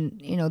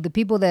 And, the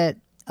people that,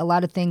 a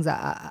lot of times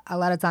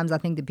I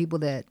think the people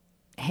that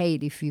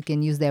hate, if you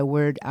can use that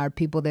word, are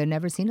people that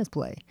never seen us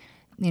play.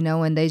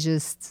 And they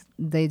just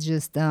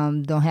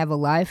don't have a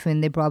life,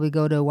 and they probably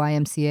go to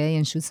YMCA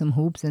and shoot some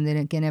hoops, and they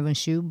can't even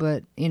shoot.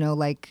 But,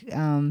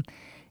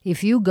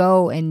 if you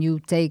go and you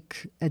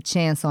take a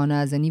chance on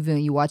us, and even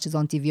you watch us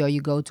on TV or you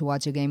go to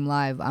watch a game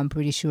live, I'm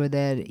pretty sure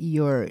that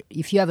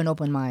if you have an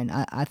open mind,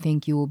 I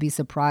think you will be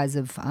surprised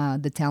of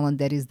the talent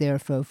that is there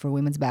for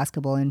women's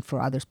basketball and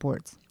for other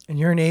sports. And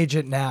you're an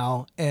agent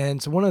now,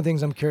 and so one of the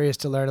things I'm curious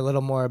to learn a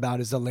little more about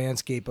is the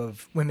landscape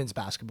of women's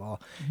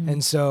basketball.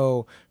 And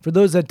so for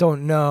those that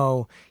don't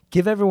know,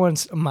 give everyone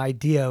some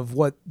idea of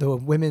what the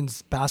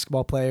women's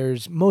basketball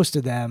players, most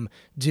of them,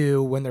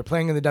 do when they're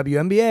playing in the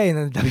WNBA and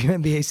then the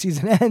WNBA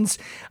season ends.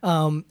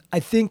 I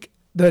think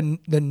the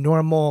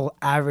normal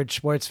average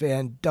sports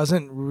fan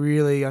doesn't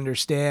really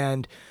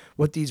understand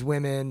what these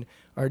women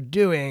are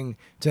doing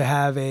to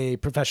have a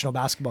professional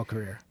basketball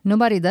career.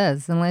 Nobody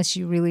does, unless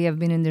you really have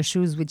been in their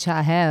shoes, which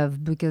I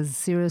have, because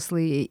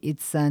seriously,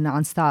 it's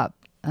nonstop.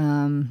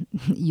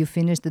 You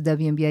finish the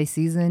WNBA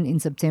season in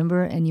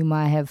September and you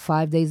might have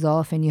 5 days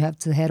off and you have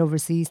to head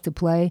overseas to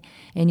play,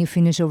 and you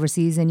finish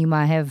overseas and you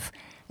might have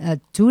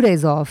 2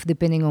 days off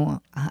depending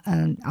on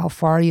how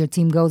far your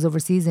team goes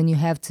overseas, and you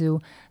have to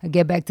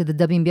get back to the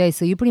WNBA.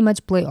 So you pretty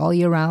much play all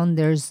year round.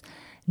 There's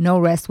no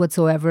rest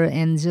whatsoever,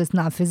 and just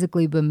not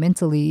physically but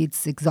mentally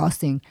it's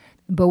exhausting.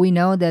 But we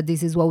know that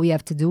this is what we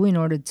have to do in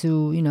order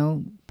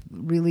to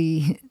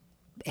really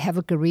have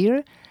a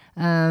career.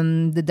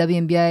 The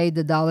WNBA,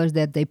 the dollars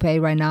that they pay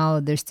right now,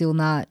 they're still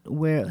not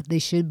where they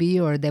should be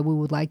or that we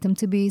would like them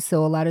to be.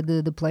 So a lot of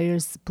the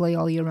players play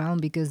all year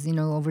round because,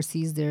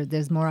 overseas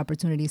there's more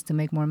opportunities to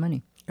make more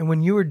money. And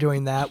when you were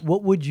doing that,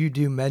 what would you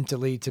do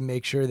mentally to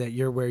make sure that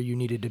you're where you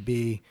needed to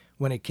be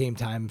when it came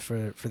time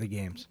for the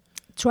games?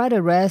 Try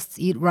to rest,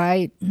 eat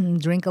right,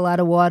 drink a lot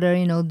of water,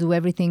 do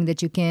everything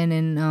that you can.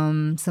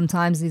 And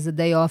sometimes it's a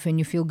day off and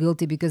you feel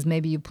guilty because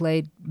maybe you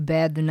played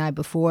bad the night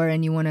before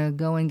and you want to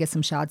go and get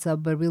some shots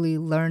up, but really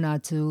learn how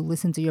to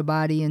listen to your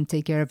body and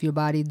take care of your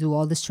body, do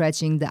all the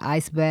stretching, the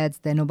ice baths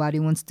that nobody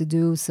wants to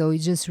do. So it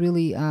just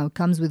really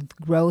comes with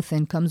growth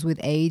and comes with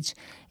age,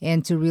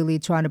 and to really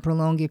try to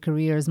prolong your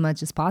career as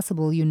much as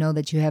possible, you know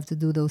that you have to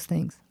do those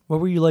things. What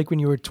were you like when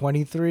you were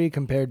 23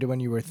 compared to when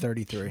you were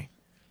 33?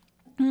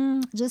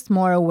 Just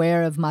more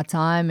aware of my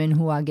time and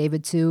who I gave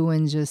it to,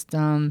 and just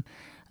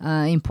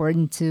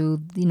important to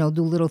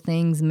do little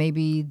things.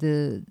 Maybe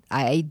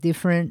I ate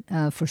different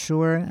for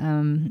sure.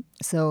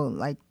 So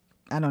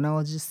I don't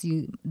know, just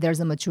there's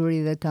a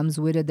maturity that comes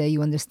with it, that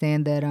you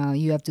understand that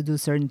you have to do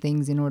certain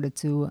things in order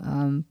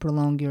to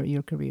prolong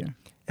your career.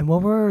 And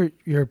what were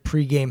your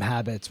pregame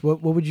habits?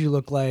 What would you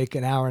look like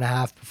an hour and a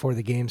half before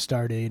the game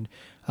started?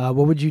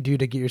 What would you do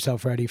to get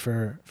yourself ready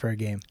for a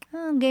game?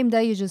 Game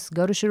day, you just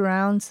go to shoot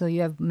around. So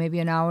you have maybe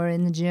an hour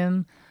in the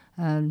gym.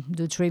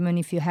 do treatment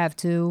if you have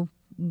to,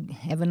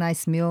 have a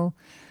nice meal,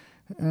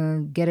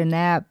 get a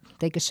nap,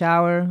 take a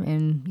shower,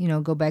 and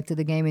go back to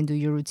the game and do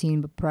your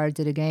routine. But prior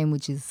to the game,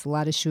 which is a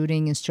lot of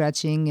shooting and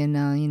stretching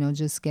and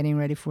just getting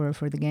ready for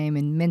the game,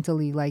 and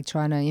mentally like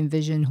trying to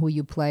envision who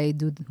you play,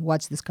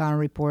 watch the scouting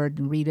report,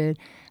 read it,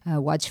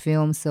 watch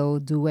film. So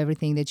do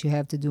everything that you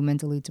have to do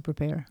mentally to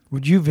prepare.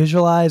 Would you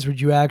visualize? Would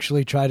you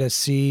actually try to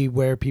see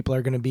where people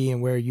are going to be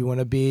and where you want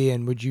to be?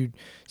 And would you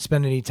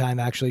spend any time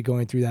actually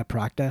going through that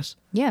practice?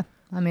 Yeah.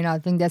 I mean, I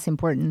think that's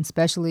important,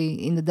 especially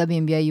in the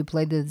WNBA. You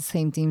played the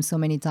same team so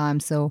many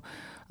times. So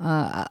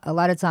a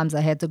lot of times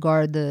I had to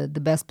guard the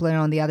best player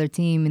on the other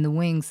team in the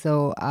wing.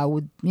 So I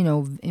would,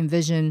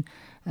 envision,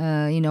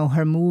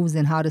 her moves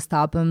and how to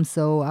stop them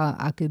so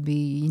I could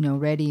be,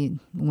 ready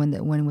when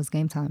it was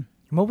game time.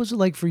 What was it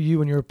like for you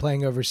when you were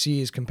playing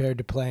overseas compared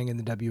to playing in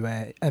the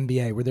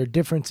WNBA? Were there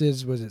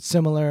differences? Was it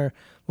similar?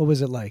 What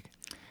was it like?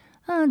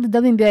 The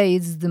WNBA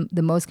is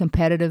the most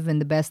competitive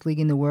and the best league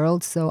in the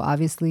world. So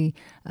obviously,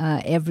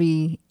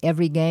 every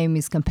game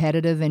is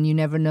competitive, and you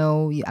never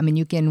know. I mean,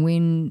 you can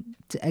win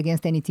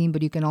against any team,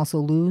 but you can also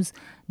lose.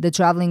 The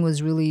traveling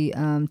was really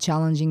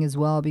challenging as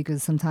well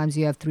because sometimes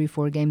you have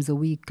 3-4 games a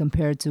week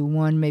compared to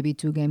 1, maybe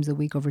 2 games a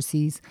week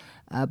overseas.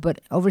 But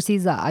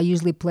overseas, I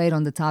usually played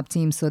on the top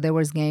team, so there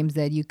was games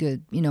that you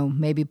could,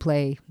 maybe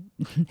play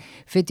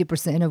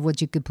 50% of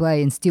what you could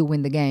play and still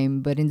win the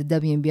game. But in the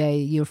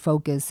WNBA, your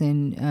focus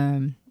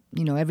and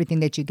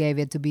everything that you gave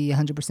it to be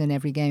 100%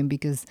 every game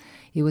because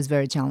it was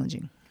very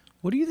challenging.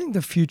 What do you think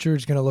the future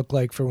is going to look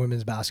like for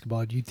women's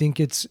basketball? Do you think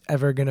it's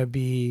ever going to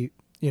be,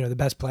 the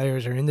best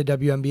players are in the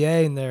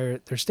WNBA and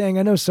they're staying?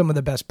 I know some of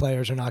the best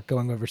players are not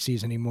going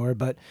overseas anymore,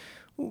 but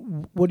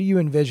what do you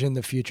envision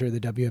the future of the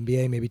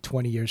WNBA maybe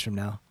 20 years from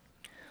now?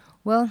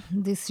 Well,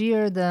 this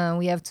year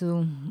we have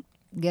to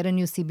get a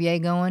new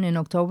CBA going in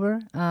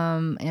October,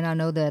 and I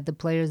know that the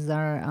players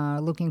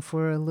are looking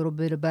for a little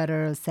bit of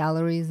better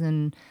salaries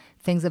and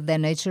things of that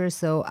nature.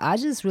 So I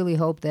just really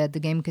hope that the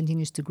game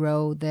continues to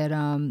grow, that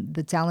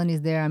the talent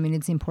is there. I mean,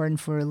 it's important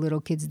for little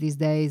kids these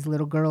days,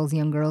 little girls,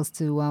 young girls,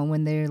 to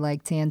when they're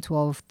like 10,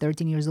 12,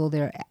 13 years old,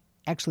 they're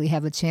actually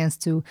have a chance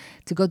to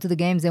go to the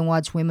games and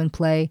watch women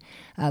play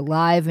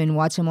live and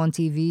watch them on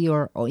TV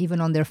or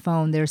even on their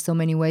phone. There's so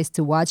many ways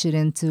to watch it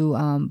and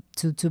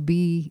to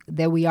be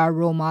that we are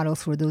role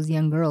models for those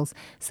young girls.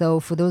 So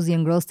for those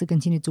young girls to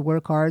continue to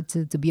work hard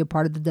to be a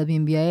part of the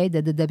WNBA,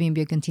 that the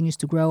WNBA continues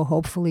to grow,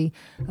 hopefully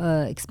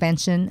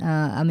expansion.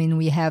 I mean,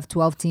 we have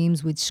 12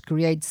 teams, which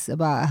creates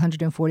about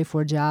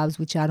 144 jobs,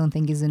 which I don't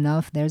think is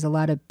enough. There's a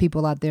lot of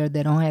people out there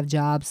that don't have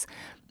jobs.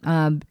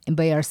 But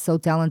they are so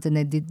talented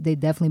and they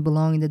definitely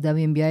belong in the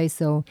WNBA.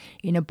 So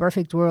in a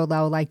perfect world,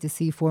 I would like to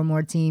see 4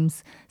 more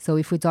teams. So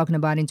if we're talking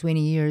about in 20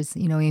 years,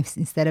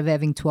 instead of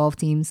having 12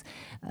 teams,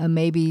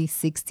 maybe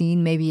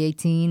 16, maybe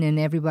 18, and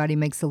everybody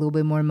makes a little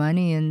bit more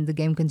money and the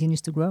game continues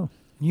to grow.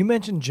 You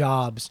mentioned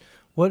jobs.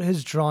 What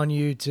has drawn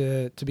you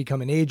to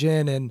become an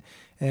agent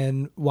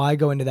and why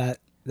go into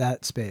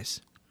that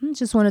space? I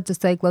just wanted to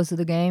stay close to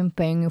the game,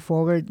 paying it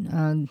forward.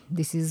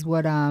 This is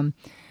what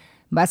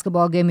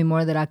basketball gave me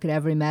more than I could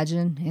ever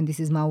imagine, and this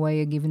is my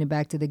way of giving it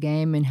back to the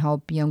game and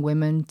help young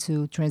women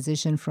to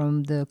transition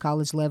from the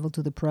college level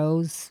to the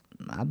pros.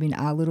 I mean,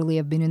 I literally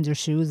have been in their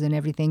shoes and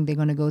everything they're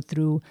going to go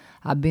through.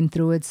 I've been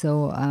through it,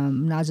 so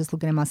I'm not just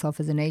looking at myself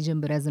as an agent,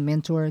 but as a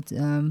mentor,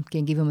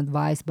 can give them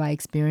advice by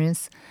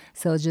experience.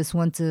 So just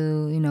want to,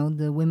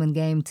 the women's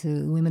game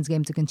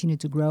to continue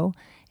to grow,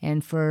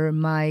 and for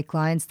my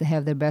clients to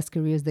have their best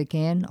careers they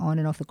can on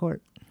and off the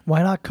court.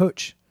 Why not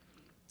coach?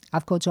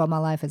 I've coached all my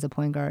life as a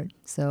point guard,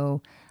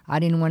 so I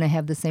didn't want to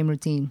have the same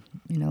routine,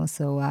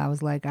 so I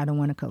was like, I don't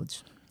want to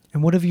coach.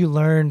 And what have you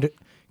learned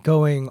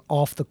going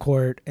off the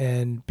court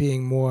and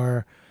being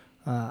more,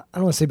 I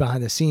don't want to say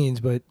behind the scenes,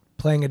 but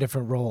playing a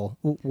different role?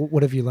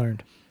 What have you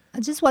learned? I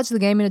just watch the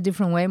game in a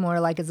different way, more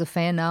like as a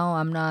fan now.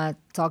 I'm not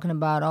talking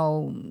about,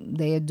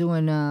 they are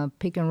doing a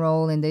pick and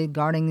roll and they're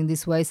guarding in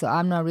this way. So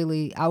I'm not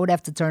really, I would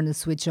have to turn the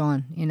switch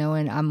on,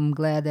 and I'm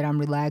glad that I'm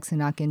relaxed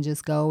and I can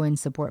just go and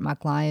support my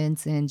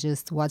clients and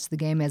just watch the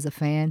game as a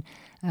fan.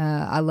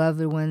 I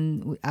love it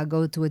when I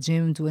go to a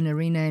gym, to an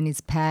arena, and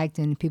it's packed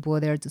and people are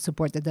there to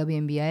support the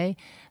WNBA.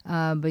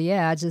 But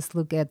yeah, I just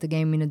look at the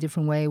game in a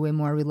different way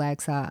more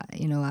relaxed. I'm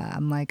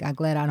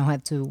glad I don't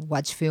have to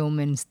watch film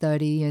and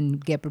study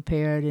and get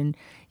prepared. And,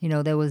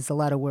 there was a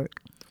lot of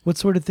work. What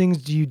sort of things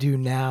do you do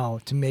now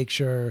to make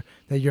sure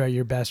that you're at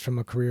your best from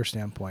a career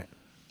standpoint?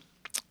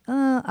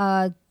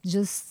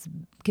 Just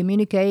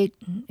communicate,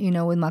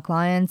 with my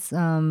clients,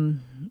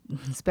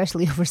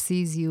 especially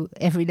overseas.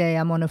 Every day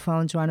I'm on the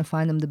phone trying to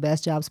find them the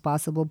best jobs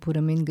possible, put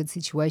them in good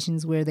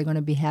situations where they're going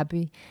to be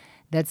happy.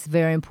 that's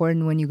very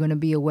important when you're going to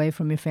be away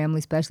from your family,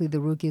 especially the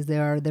rookies. They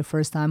are their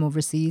first time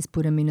overseas.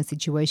 Put them in a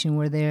situation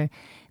where they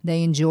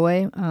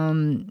enjoy.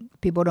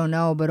 People don't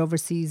know, but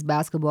overseas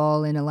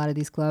basketball in a lot of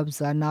these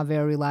clubs are not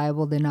very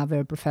reliable. They're not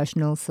very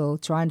professional. So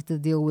trying to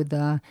deal with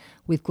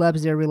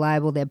clubs that are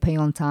reliable, that pay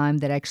on time,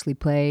 that actually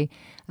play.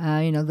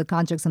 The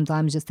contract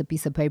sometimes is just a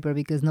piece of paper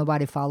because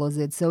nobody follows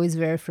it. So it's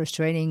very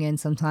frustrating, and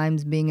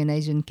sometimes being an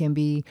agent can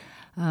be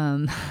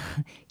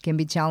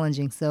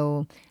challenging.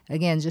 So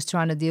again, just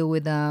trying to deal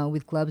with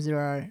clubs that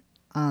are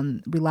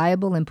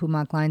reliable and put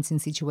my clients in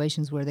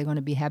situations where they're going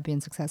to be happy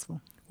and successful.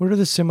 What are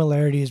the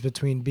similarities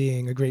between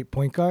being a great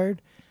point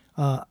guard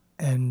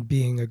and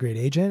being a great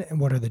agent, and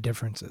what are the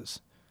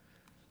differences?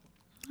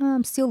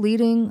 I'm still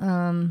leading,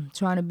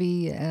 trying to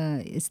be,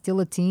 it's still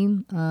a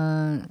team.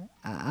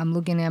 I'm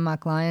looking at my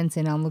clients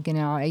and I'm looking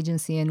at our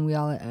agency, and we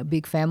are a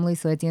big family.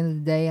 So at the end of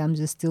the day, I'm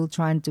just still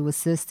trying to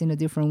assist in a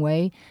different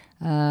way.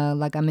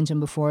 Like I mentioned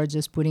before,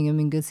 just putting them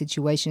in good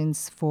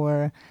situations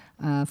for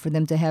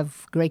them to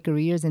have great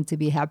careers and to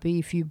be happy.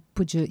 If you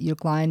put your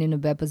client in a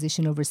bad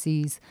position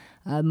overseas,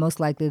 most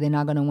likely they're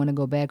not going to want to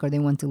go back, or they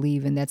want to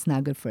leave, and that's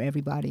not good for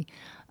everybody.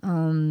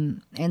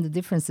 And the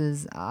difference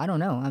is, I don't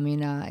know. I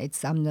mean,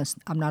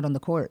 I'm not on the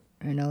court,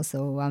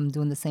 so I'm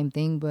doing the same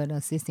thing, but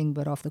assisting,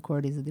 but off the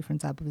court is a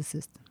different type of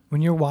assist.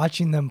 When you're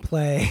watching them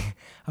play,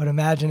 I would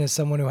imagine as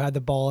someone who had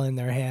the ball in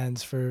their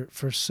hands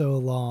for so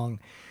long,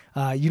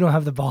 you don't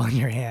have the ball in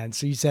your hands.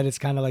 So you said it's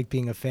kind of like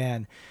being a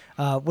fan.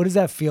 What does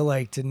that feel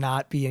like to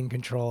not be in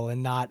control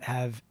and not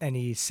have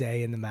any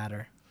say in the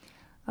matter?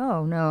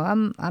 Oh,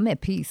 no, I'm at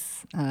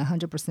peace,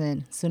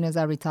 100%. As soon as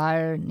I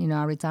retired,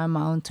 I retired on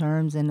my own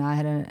terms, and I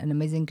had an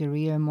amazing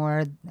career,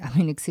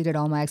 exceeded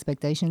all my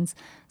expectations.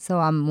 So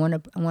I'm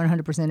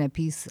 100% at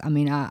peace. I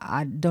mean,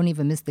 I don't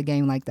even miss the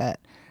game like that.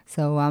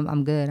 So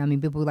I'm good. I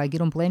mean, people are like, you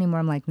don't play anymore?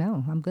 I'm like,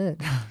 no, I'm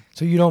good.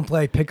 So you don't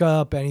play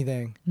pickup,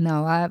 anything?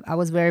 No, I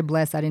was very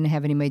blessed. I didn't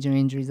have any major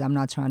injuries. I'm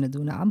not trying to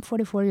do now. I'm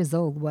 44 years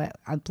old, but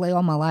I play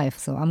all my life,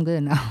 so I'm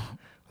good now.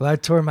 Well, I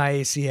tore my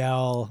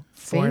ACL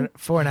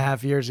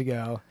 4.5 years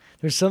ago.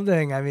 There's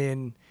something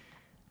that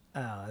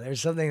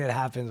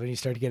happens when you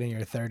start getting in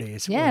your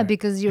 30s. Yeah,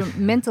 because you're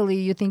mentally,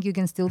 you think you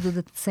can still do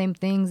the same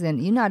things,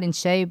 and you're not in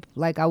shape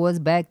like I was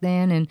back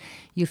then, and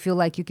you feel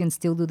like you can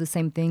still do the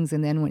same things,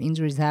 and then when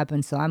injuries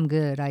happen, so I'm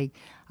good. I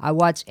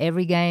watch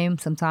every game.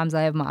 Sometimes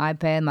I have my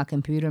iPad, my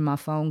computer, my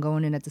phone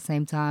going in at the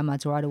same time. I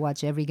try to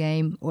watch every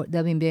game, or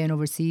WNBA and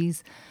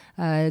overseas,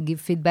 give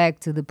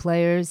feedback to the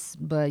players.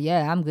 But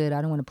yeah, I'm good.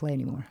 I don't want to play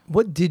anymore.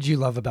 What did you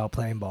love about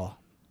playing ball?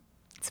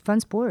 It's a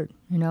fun sport.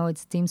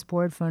 It's team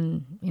sport,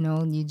 fun.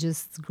 You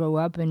just grow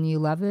up and you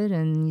love it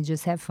and you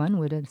just have fun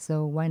with it.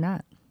 So why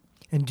not?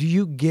 And do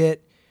you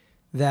get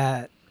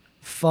that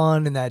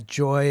fun and that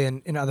joy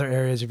in other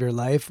areas of your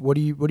life? What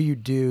do you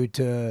do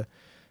to,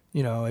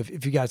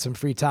 if you got some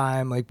free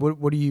time, like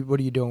what are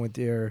you doing with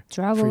your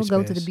travel, free space?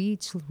 Go to the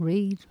beach,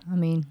 read. I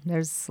mean,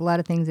 there's a lot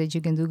of things that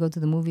you can do. Go to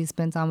the movies,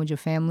 spend time with your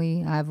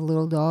family. I have a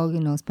little dog,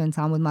 spend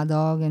time with my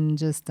dog and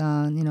just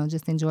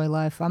enjoy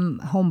life. I'm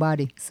a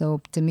homebody. So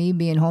to me,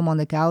 being home on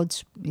the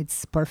couch,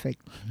 it's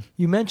perfect.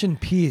 You mentioned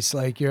peace,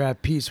 like you're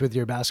at peace with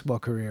your basketball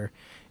career.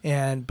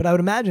 But I would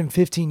imagine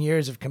 15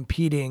 years of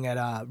competing at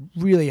a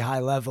really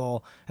high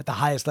level, at the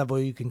highest level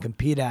you can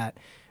compete at.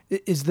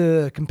 Is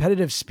the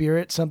competitive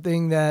spirit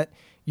something that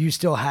you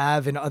still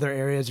have in other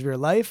areas of your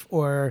life,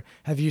 or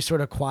have you sort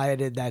of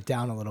quieted that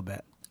down a little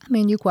bit? I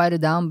mean, you quiet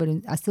it down, but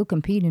I still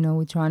compete.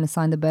 We're trying to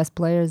sign the best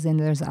players, and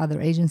there's other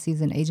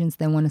agencies and agents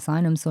that want to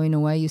sign them. So in a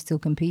way, you still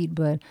compete.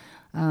 But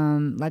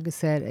like I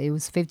said, it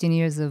was 15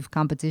 years of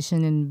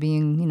competition and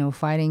being,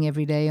 fighting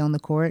every day on the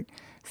court.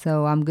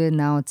 So I'm good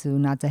now to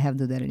not to have to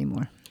do that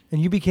anymore.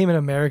 And you became an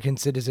American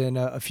citizen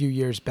a few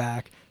years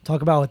back.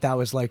 Talk about what that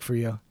was like for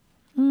you.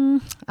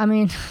 I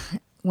mean,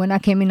 when I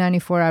came in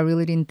 94, I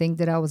really didn't think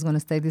that I was going to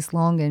stay this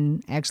long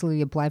and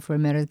actually apply for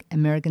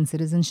American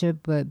citizenship.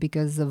 But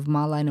because of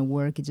my line of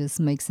work, it just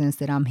makes sense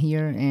that I'm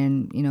here.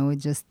 And, it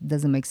just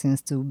doesn't make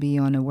sense to be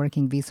on a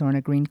working visa or on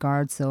a green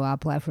card. So I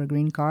applied for a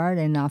green card.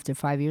 And after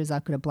 5 years, I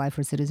could apply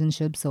for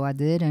citizenship. So I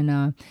did. And,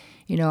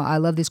 I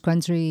love this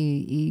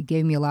country. It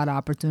gave me a lot of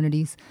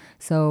opportunities.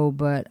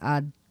 But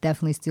I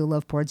definitely still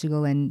love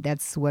Portugal, and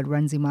that's what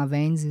runs in my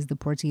veins is the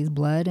Portuguese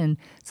blood. And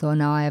so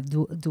now I have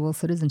dual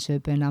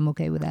citizenship, and I'm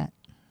okay with that.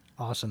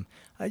 Awesome.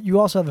 You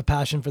also have a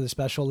passion for the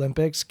Special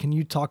Olympics. Can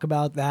you talk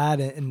about that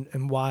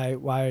and why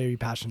are you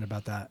passionate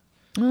about that?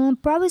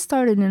 Probably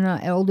started in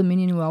Old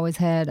Dominion. We always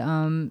had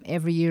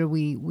every year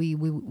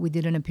we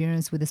did an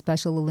appearance with the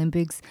Special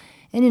Olympics,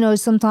 and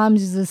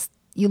sometimes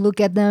you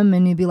look at them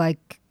and you'd be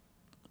like,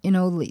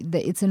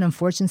 it's an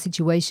unfortunate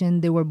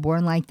situation. They were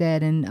born like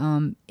that,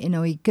 and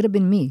it could have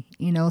been me.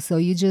 So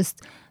you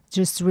just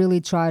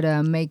really try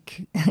to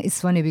make.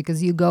 It's funny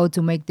because you go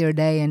to make their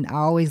day, and I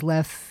always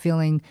left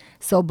feeling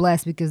so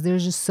blessed because they're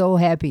just so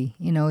happy.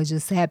 It's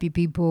just happy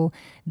people.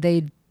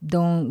 They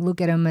don't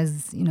look at them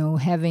as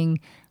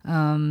having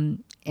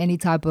any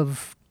type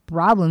of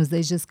problems.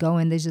 They just go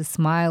and they just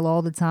smile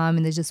all the time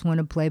and they just want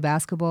to play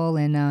basketball.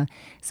 And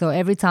so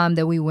every time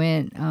that we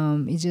went,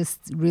 it just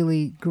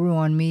really grew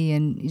on me,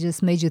 and it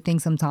just made you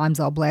think sometimes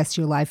how blessed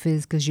your life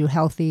is because you're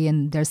healthy,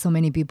 and there's so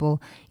many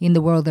people in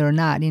the world that are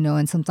not,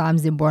 and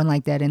sometimes they're born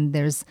like that, and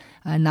there's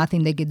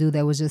nothing they could do.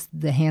 That was just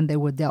the hand they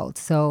were dealt.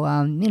 So,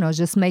 it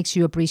just makes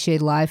you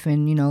appreciate life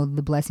and,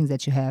 the blessings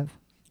that you have.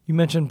 You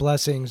mentioned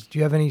blessings. Do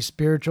you have any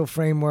spiritual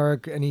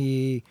framework,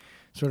 any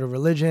sort of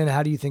religion?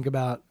 How do you think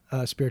about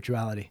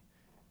spirituality?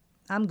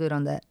 I'm good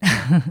on that.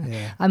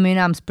 Yeah. I mean,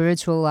 I'm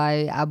spiritual.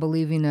 I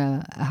believe in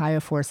a higher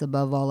force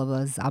above all of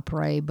us. I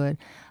pray, but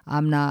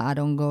I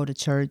don't go to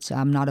church.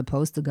 I'm not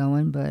opposed to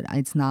going, but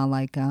it's not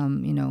like,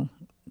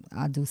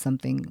 I do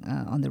something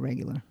on the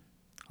regular.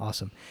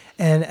 Awesome.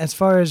 And as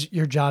far as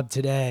your job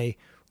today,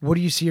 what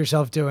do you see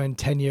yourself doing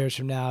 10 years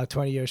from now,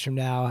 20 years from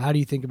now? How do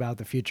you think about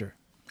the future?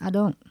 I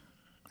don't.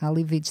 I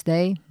live each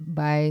day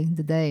by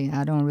the day.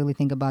 I don't really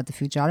think about the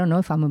future. I don't know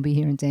if I'm going to be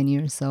here in 10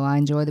 years. So I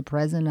enjoy the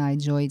present. I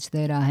enjoy each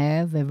day that I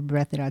have, every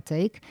breath that I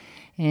take.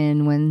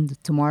 And when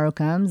tomorrow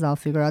comes, I'll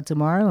figure out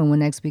tomorrow. And when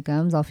next week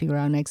comes, I'll figure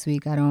out next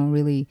week. I don't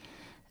really,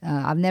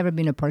 I've never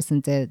been a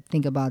person to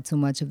think about too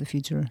much of the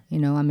future. I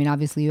mean,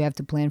 obviously you have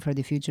to plan for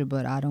the future,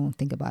 but I don't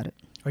think about it.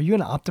 Are you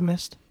an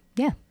optimist?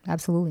 Yeah,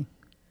 absolutely.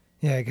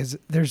 Yeah, because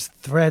there's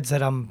threads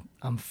that I'm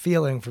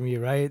feeling from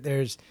you, right?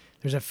 There's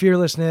a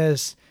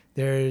fearlessness.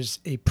 There's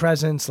a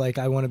presence, like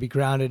I want to be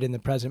grounded in the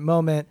present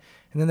moment.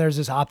 And then there's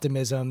this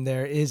optimism.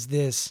 There is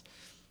this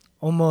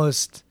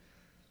almost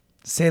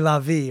c'est la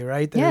vie,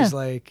 right? There's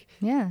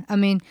Yeah. I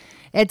mean,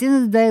 at the end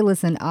of the day,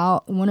 listen,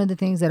 one of the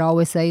things that I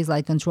always say is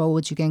like control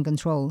what you can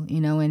control,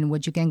 and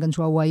what you can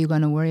control, what you're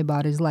going to worry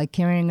about is like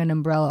carrying an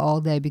umbrella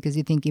all day because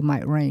you think it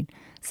might rain.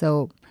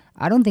 So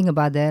I don't think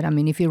about that. I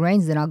mean, if it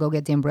rains, then I'll go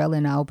get the umbrella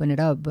and I'll open it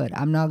up. But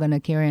I'm not going to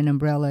carry an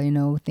umbrella,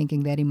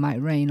 thinking that it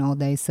might rain all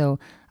day. So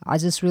I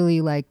just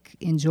really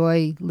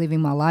enjoy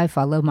living my life.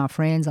 I love my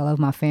friends. I love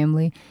my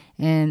family.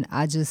 And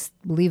I just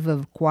live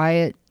a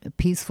quiet,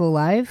 peaceful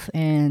life.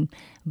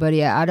 But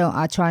yeah,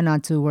 I try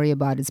not to worry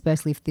about it,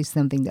 especially if there's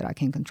something that I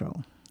can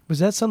control. Was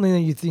that something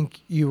that you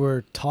think you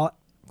were taught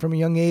from a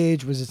young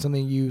age? Was it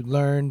something you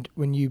learned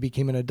when you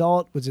became an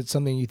adult? Was it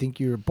something you think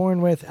you were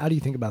born with? How do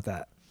you think about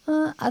that?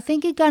 I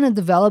think it kind of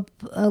developed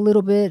a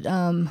little bit.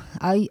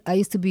 I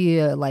used to be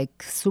a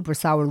super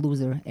sour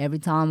loser. Every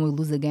time we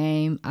lose a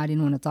game, I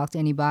didn't want to talk to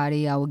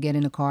anybody. I would get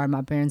in the car.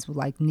 My parents would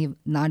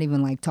not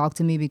even talk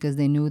to me because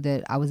they knew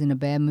that I was in a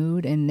bad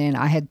mood. And then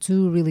I had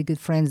two really good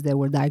friends that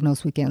were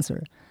diagnosed with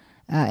cancer,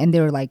 and they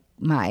were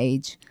my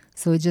age.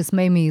 So it just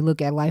made me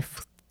look at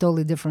life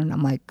totally different.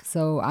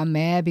 So I'm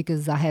mad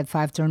because I had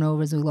 5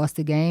 turnovers. We lost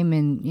the game,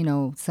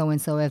 and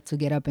so-and-so have to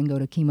get up and go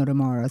to chemo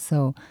tomorrow.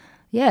 So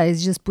yeah, it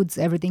just puts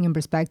everything in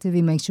perspective.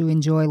 It makes you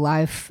enjoy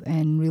life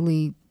and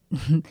really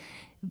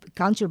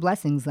count your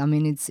blessings. I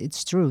mean,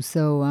 it's true.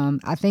 So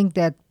I think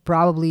that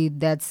probably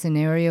that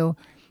scenario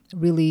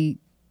really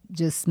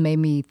just made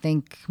me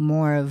think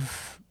more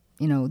of,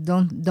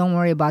 don't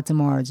worry about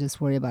tomorrow,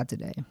 just worry about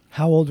today.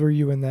 How old were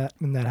you when that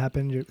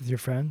happened with your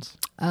friends?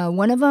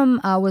 One of them,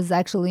 I was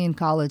actually in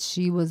college.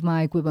 She was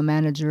my equipment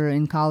manager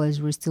in college.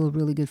 We're still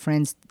really good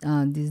friends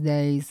these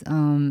days.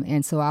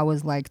 And so I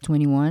was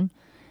 21.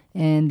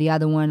 And the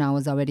other one, I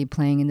was already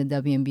playing in the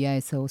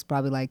WNBA, so it was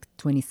probably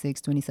 26,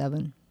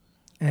 27.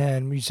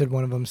 And you said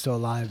one of them still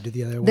alive. Did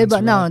the other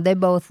one? They're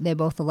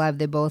both alive.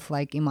 They're both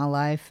in my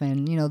life,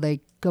 and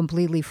they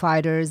completely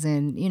fighters.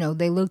 And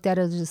they looked at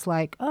it just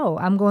oh,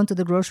 I'm going to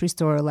the grocery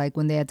store,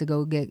 when they had to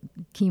go get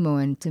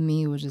chemo. And to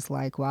me, it was just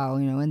wow,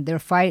 and their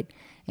fight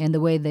and the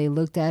way they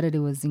looked at it, it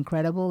was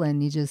incredible.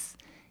 And it just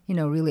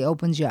really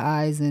opens your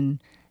eyes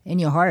and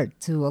your heart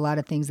to a lot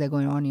of things that are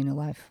going on in your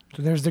life.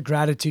 So there's the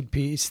gratitude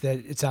piece that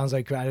it sounds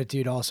like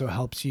gratitude also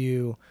helps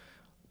you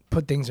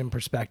put things in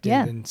perspective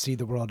and see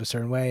the world a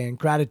certain way. And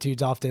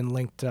gratitude's often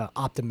linked to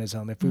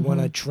optimism. If we want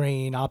to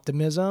train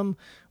optimism,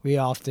 we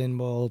often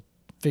will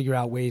figure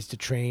out ways to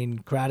train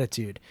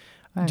gratitude.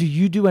 Right. Do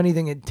you do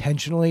anything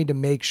intentionally to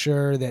make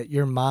sure that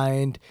your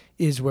mind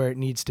is where it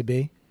needs to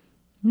be?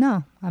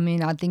 No. I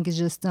mean, I think it's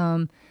just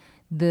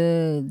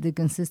the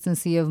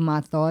consistency of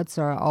my thoughts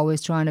are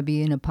always trying to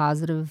be in a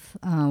positive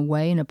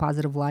way, in a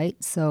positive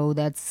light. So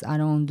I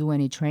don't do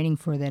any training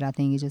for that. I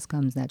think it just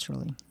comes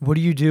naturally. What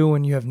do you do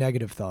when you have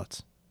negative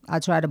thoughts? I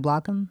try to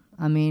block them.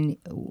 I mean,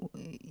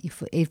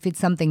 if it's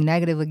something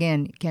negative,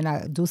 again, can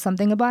I do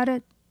something about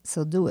it?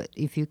 So do it.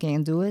 If you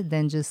can't do it,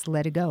 then just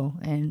let it go.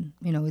 And,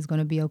 it's going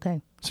to be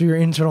okay. So your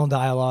internal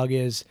dialogue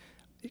is,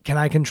 can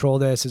I control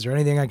this? Is there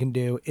anything I can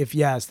do? If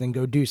yes, then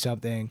go do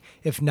something.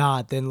 If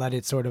not, then let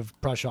it sort of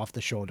brush off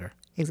the shoulder.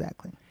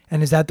 Exactly.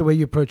 And is that the way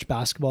you approach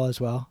basketball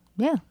as well?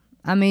 Yeah.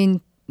 I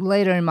mean,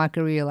 later in my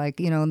career,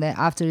 that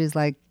after is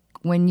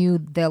when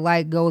the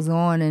light goes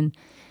on and,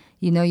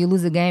 you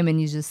lose a game and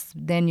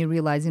then you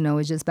realize,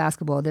 it's just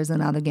basketball. There's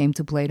another game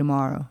to play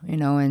tomorrow,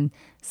 and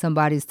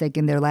somebody's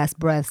taking their last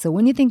breath. So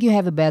when you think you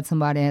have it bad,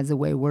 somebody has it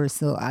way worse.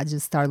 So I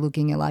just start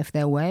looking at life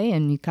that way,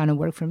 and it kind of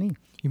worked for me.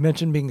 You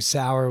mentioned being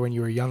sour when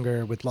you were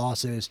younger with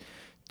losses.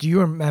 Do you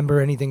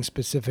remember anything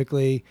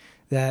specifically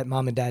that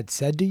mom and dad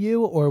said to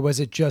you, or was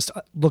it just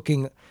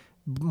looking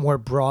more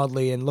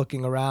broadly and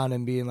looking around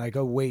and being like,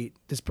 oh, wait,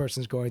 this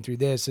person's going through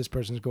this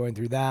person's going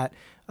through that?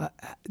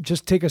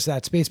 Just take us to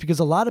that space, because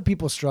a lot of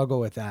people struggle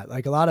with that.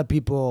 Like, a lot of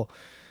people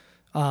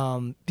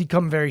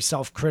become very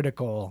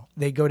self-critical.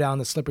 They go down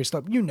the slippery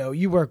slope. You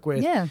work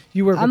with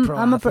pro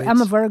athletes.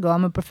 I'm a Virgo.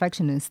 I'm a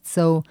perfectionist.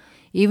 So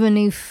even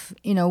if,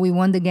 we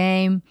won the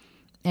game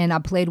and I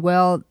played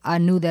well, I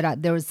knew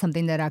that there was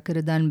something that I could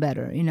have done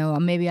better.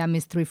 Maybe I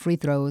missed 3 free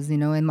throws,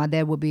 and my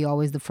dad would be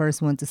always the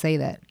first one to say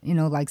that,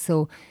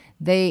 so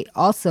they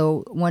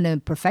also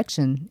wanted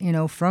perfection,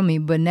 from me,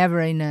 but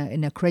never in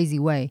a crazy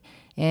way.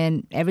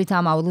 And every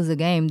time I would lose a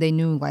game, they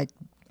knew, like,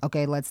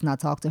 okay, let's not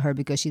talk to her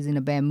because she's in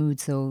a bad mood.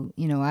 So,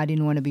 I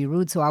didn't want to be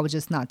rude, so I would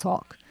just not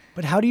talk.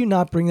 But how do you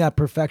not bring that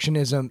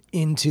perfectionism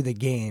into the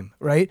game,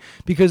 right?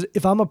 Because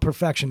if I'm a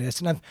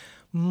perfectionist, and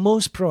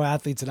most pro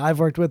athletes that I've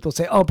worked with will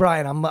say, oh,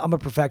 Brian, I'm a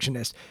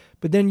perfectionist.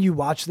 But then you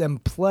watch them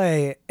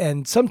play,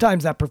 and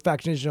sometimes that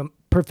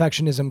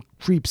perfectionism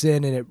creeps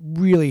in and it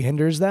really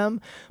hinders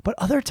them. But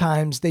other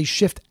times they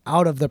shift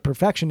out of the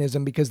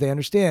perfectionism because they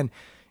understand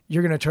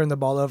you're going to turn the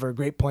ball over. A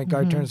great point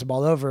guard turns the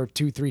ball over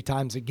 2-3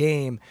 times a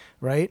game,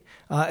 right?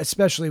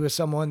 Especially with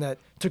someone that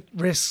took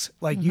risks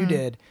like you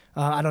did.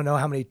 I don't know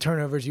how many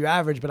turnovers you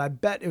averaged, but I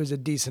bet it was a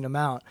decent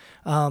amount.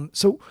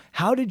 So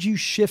how did you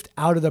shift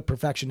out of the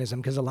perfectionism?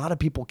 Because a lot of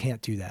people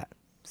can't do that.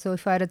 So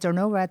if I had a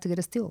turnover, I had to get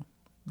a steal.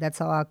 That's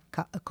how I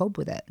cope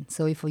with that.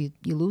 So if you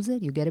lose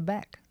it, you get it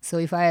back. So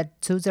if I had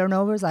 2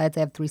 turnovers, I had to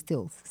have 3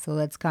 steals. So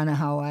that's kind of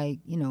how I,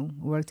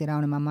 worked it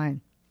out in my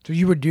mind. So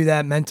you would do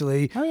that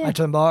mentally. Oh, yeah. I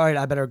told them, all right,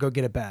 I better go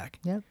get it back.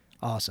 Yep.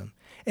 Awesome.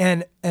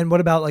 And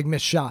what about like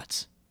missed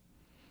shots?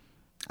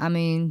 I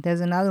mean, there's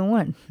another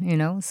one,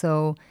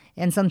 So,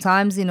 and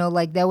sometimes,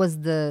 like that was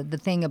the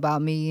thing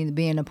about me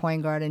being a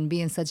point guard and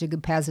being such a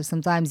good passer.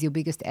 Sometimes your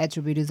biggest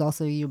attribute is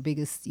also your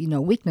biggest,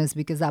 weakness,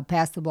 because I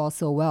passed the ball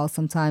so well.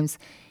 Sometimes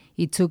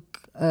it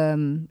took,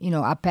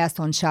 I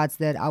passed on shots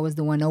that I was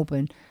the one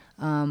open.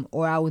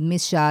 Or I would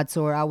miss shots,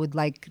 or I would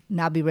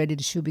not be ready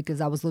to shoot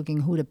because I was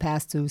looking who to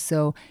pass to.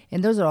 So,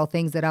 and those are all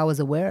things that I was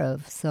aware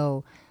of.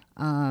 So,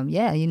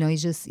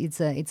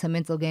 it's a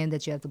mental game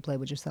that you have to play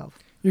with yourself.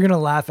 You're going to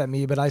laugh at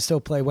me, but I still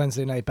play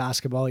Wednesday night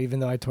basketball, even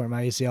though I tore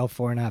my ACL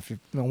 4.5,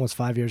 almost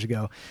 5 years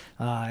ago.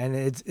 And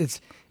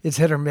it's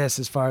hit or miss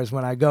as far as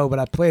when I go, but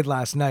I played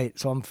last night,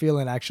 so I'm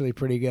feeling actually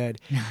pretty good.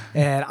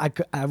 And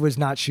I was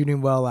not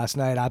shooting well last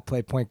night. I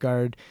play point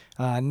guard,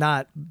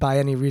 not by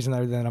any reason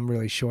other than I'm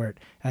really short,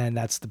 and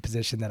that's the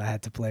position that I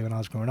had to play when I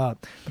was growing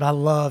up. But I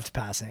loved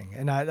passing,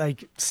 and I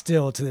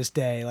still to this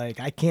day,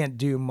 I can't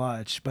do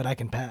much, but I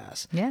can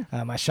pass. Yeah.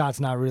 My shot's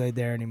not really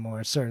there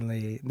anymore.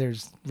 Certainly,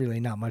 there's really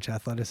not much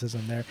athleticism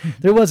there.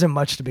 There wasn't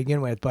much to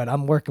begin with, but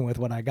I'm working with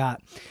what I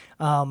got.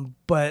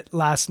 But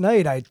last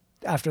night,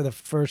 after the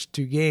first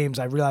 2 games,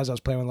 I realized I was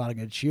playing with a lot of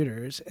good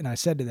shooters, and I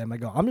said to them,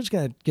 I'm just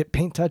going to get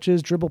paint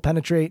touches, dribble,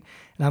 penetrate,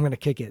 and I'm going to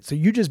kick it. So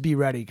you just be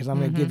ready, because I'm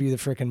going to give you the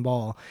freaking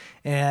ball.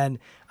 And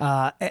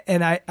I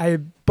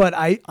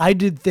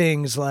did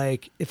things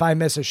like, if I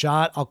miss a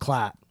shot, I'll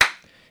clap,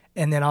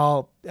 and then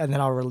I'll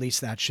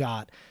release that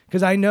shot,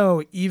 because I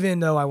know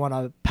even though I want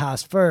to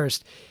pass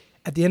first,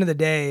 at the end of the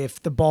day, if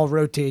the ball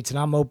rotates and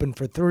I'm open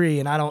for 3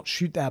 and I don't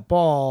shoot that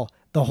ball,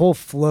 the whole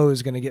flow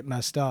is going to get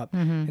messed up.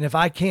 And if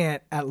I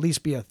can't at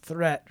least be a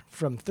threat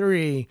from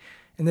 3,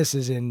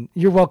 and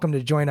you're welcome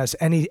to join us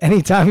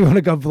anytime you want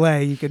to go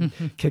play. You can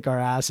kick our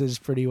asses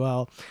pretty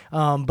well.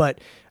 But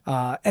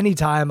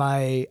anytime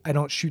I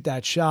don't shoot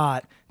that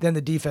shot, then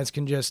the defense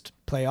can just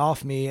play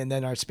off me, and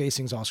then our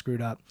spacing's all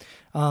screwed up.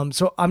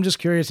 So I'm just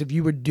curious if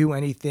you would do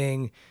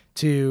anything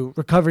to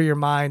recover your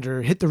mind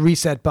or hit the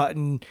reset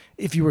button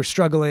if you were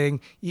struggling.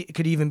 It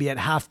could even be at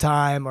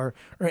halftime, or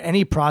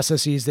any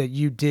processes that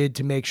you did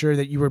to make sure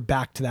that you were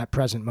back to that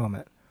present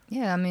moment.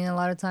 Yeah, I mean, a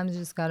lot of times you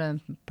just got to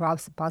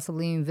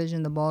possibly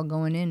envision the ball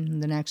going in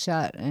the next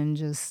shot and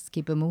just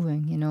keep it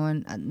moving,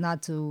 and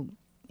not to,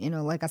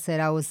 like I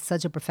said, I was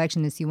such a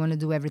perfectionist. You want to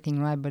do everything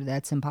right, but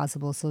that's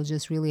impossible. So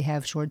just really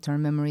have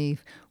short-term memory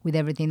with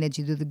everything that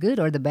you do, the good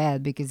or the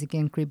bad, because it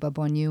can creep up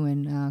on you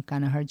and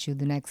kind of hurt you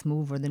the next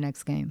move or the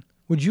next game.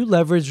 Would you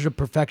leverage your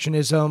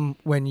perfectionism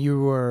when you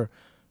were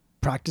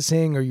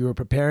practicing or you were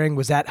preparing?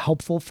 Was that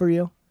helpful for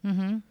you?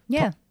 Mm-hmm.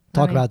 Yeah.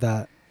 Talk about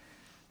that.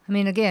 I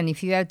mean, again,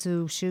 if you had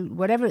to shoot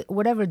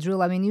whatever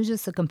drill, I mean, you're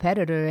just a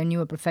competitor and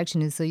you're a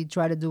perfectionist, so you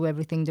try to do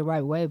everything the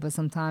right way, but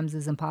sometimes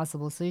it's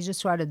impossible. So you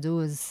just try to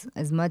do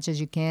as much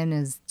as you can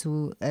as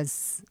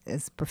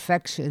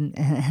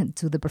perfection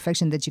to the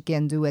perfection that you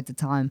can do at the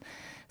time.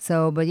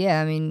 So, but yeah,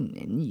 I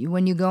mean,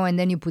 when you go and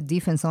then you put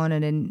defense on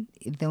it, and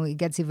then it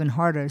gets even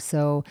harder.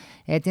 So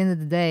at the end of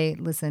the day,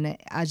 listen,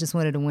 I just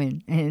wanted to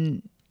win,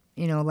 and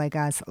like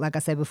I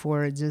said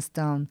before, just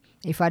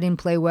if I didn't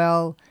play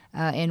well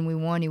and we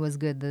won, it was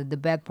good. The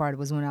bad part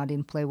was when I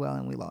didn't play well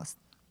and we lost.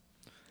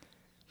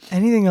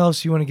 Anything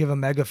else you want to give a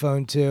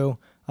megaphone to?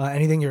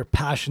 Anything you're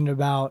passionate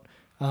about?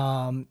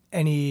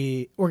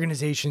 Any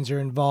organizations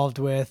you're involved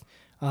with?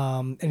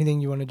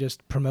 Anything you want to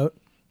just promote?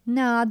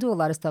 No, I do a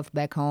lot of stuff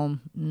back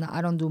home. No,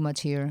 I don't do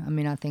much here. I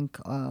mean, I think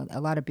a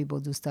lot of people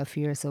do stuff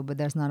here, but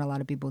there's not a lot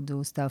of people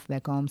do stuff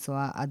back home. So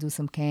I do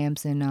some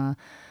camps and,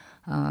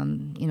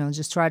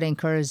 just try to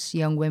encourage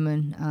young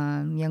women,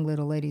 young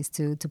little ladies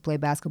to play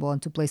basketball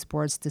and to play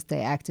sports, to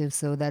stay active.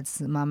 So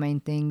that's my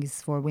main thing,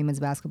 is for women's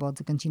basketball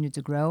to continue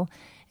to grow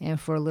and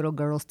for little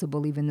girls to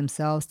believe in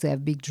themselves, to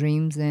have big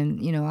dreams.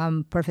 And, I'm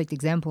a perfect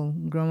example.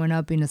 Growing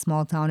up in a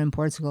small town in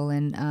Portugal,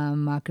 and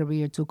my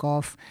career took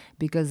off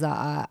because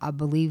I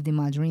believed in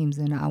my dreams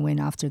and I went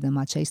after them.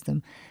 I chased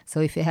them.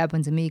 So if it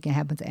happened to me, it can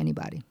happen to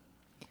anybody.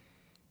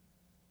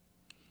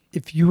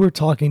 If you were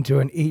talking to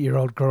an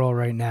 8-year-old girl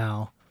right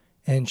now,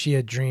 and she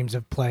had dreams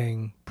of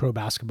playing pro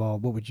basketball,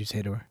 what would you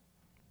say to her?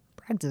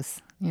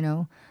 Practice,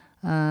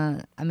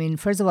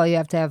 first of all, you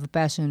have to have a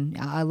passion.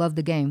 I love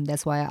the game.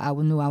 That's why I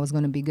knew I was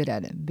going to be good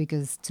at it,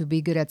 because to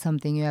be good at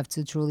something, you have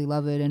to truly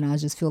love it. And I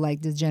just feel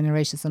like this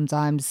generation,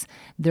 sometimes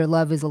their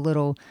love is a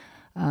little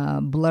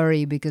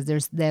blurry because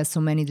there's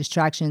so many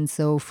distractions.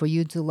 So for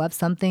you to love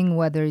something,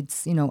 whether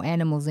it's,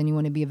 animals and you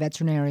want to be a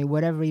veterinary,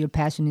 whatever your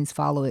passion is,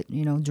 follow it,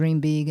 dream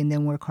big and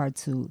then work hard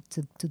to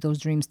those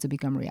dreams to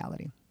become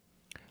reality.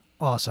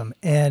 Awesome.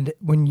 And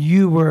when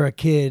you were a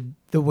kid,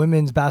 the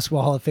Women's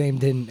Basketball Hall of Fame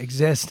didn't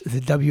exist. The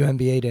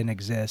WNBA didn't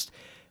exist.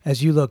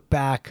 As you look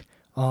back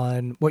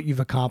on what you've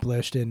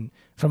accomplished, and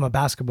from a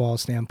basketball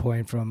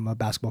standpoint, from a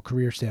basketball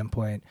career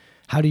standpoint,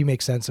 how do you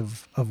make sense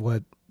of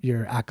what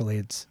your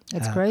accolades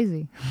It's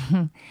crazy.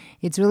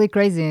 It's really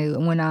crazy.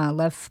 When I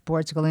left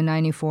Portugal in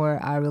 94,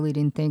 I really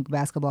didn't think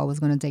basketball was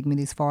going to take me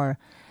this far.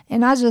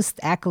 And not just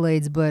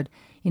accolades, but,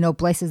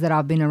 places that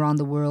I've been around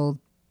the world,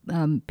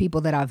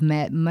 people that I've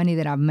met, money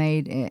that I've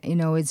made.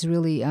 It's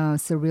really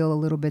surreal a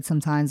little bit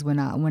sometimes when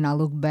I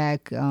look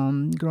back,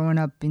 growing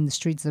up in the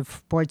streets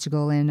of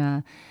Portugal,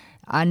 and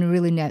I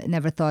really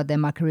never thought that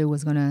my career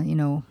was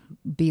gonna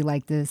be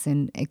like this,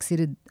 and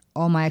exceeded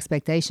all my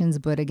expectations.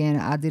 But again,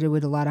 I did it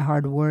with a lot of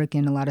hard work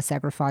and a lot of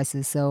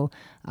sacrifices. So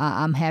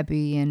I'm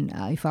happy, and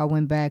if I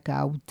went back,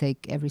 I would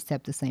take every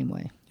step the same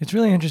way. It's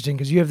really interesting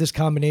because you have this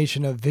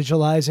combination of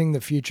visualizing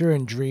the future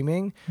and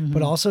dreaming,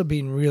 but also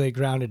being really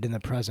grounded in the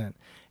present.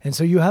 And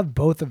so you have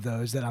both of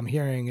those that I'm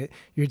hearing.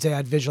 You'd say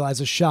I'd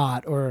visualize a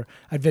shot, or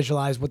I'd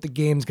visualize what the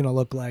game's going to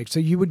look like. So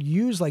you would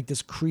use like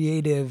this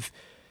creative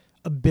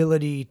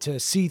ability to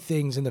see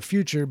things in the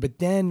future. But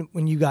then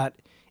when you got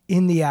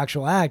in the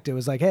actual act, it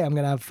was like, hey, I'm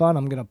going to have fun.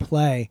 I'm going to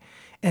play.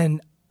 And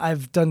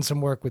I've done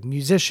some work with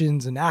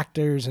musicians and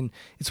actors, and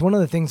it's one of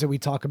the things that we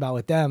talk about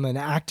with them. An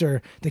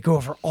actor, they go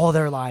over all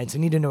their lines. They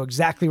need to know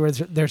exactly where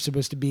they're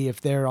supposed to be.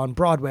 If they're on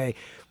Broadway,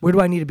 where do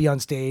I need to be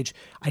on stage?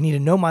 I need to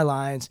know my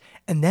lines.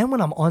 And then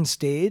when I'm on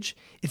stage,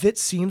 if it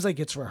seems like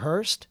it's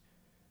rehearsed,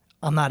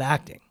 I'm not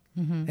acting.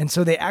 And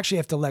so they actually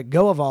have to let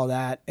go of all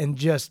that and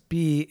just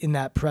be in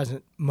that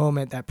present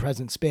moment, that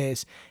present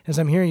space. As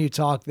I'm hearing you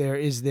talk, there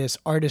is this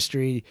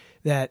artistry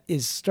that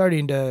is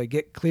starting to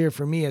get clear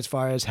for me as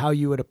far as how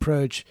you would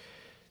approach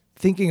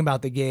thinking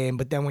about the game.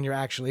 But then when you're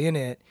actually in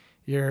it,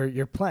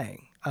 you're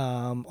playing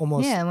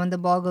almost. Yeah, when the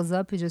ball goes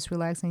up, you just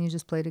relax and you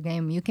just play the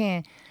game. You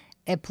can't.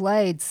 At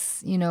play,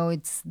 it's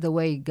the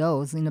way it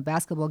goes. In a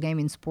basketball game,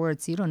 in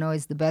sports, you don't know.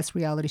 It's the best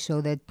reality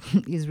show that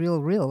is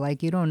real.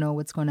 Like, you don't know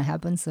what's going to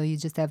happen, so you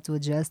just have to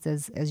adjust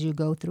as you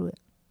go through it.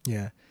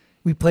 Yeah,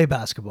 we play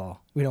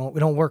basketball. We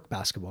don't work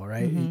basketball,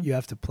 right? You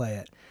have to play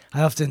it.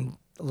 I often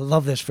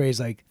love this phrase,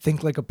 like,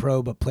 think like a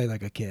pro but play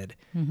like a kid.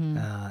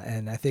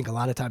 And I think a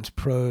lot of times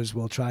pros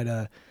will try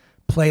to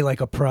play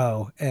like a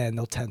pro and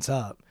they'll tense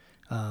up.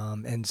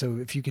 And so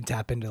if you can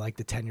tap into like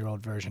the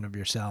 10-year-old version of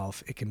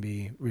yourself, it can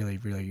be really,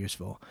 really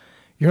useful.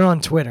 You're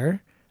on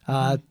Twitter.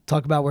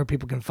 Talk about where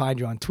people can find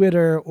you on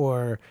Twitter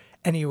or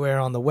anywhere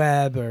on the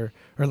web, or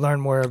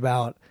learn more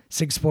about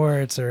SIG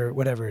Sports or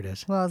whatever it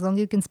is. Well, as long as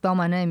you can spell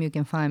my name, you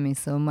can find me.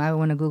 So I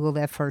want to Google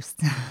that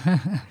first.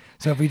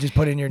 So if we just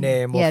put in your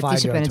name, we'll find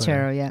Tisha you on Twitter.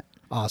 Penichero, yeah.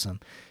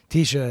 Awesome.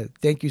 Tisha,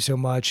 thank you so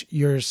much.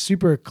 You're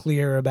super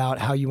clear about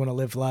how you want to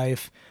live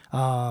life.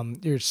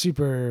 You're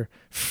super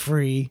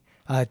free.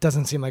 It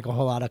doesn't seem like a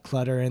whole lot of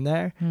clutter in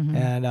there.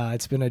 And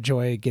it's been a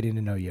joy getting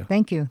to know you.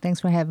 Thank you. Thanks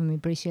for having me.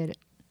 Appreciate it.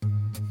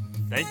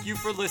 Thank you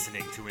for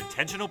listening to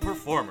Intentional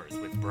Performers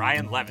with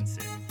Brian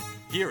Levinson.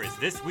 Here is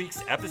this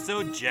week's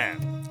episode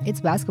gem. It's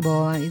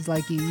basketball. It's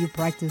like you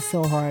practice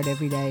so hard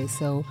every day.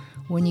 So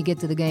when you get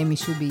to the game, it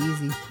should be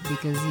easy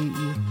because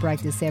you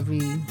practice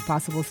every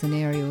possible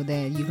scenario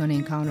that you're going to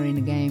encounter in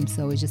the game.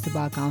 So it's just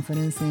about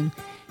confidence, and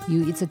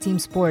it's a team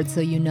sport, so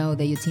you know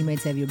that your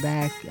teammates have your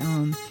back.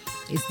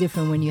 It's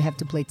different when you have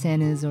to play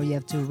tennis or you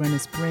have to run a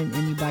sprint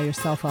and you're by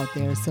yourself out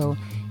there. So,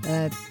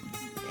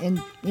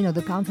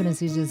 the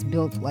confidence is just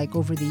built like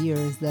over the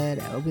years, that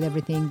with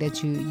everything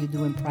that you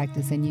do in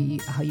practice and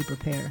how you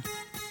prepare.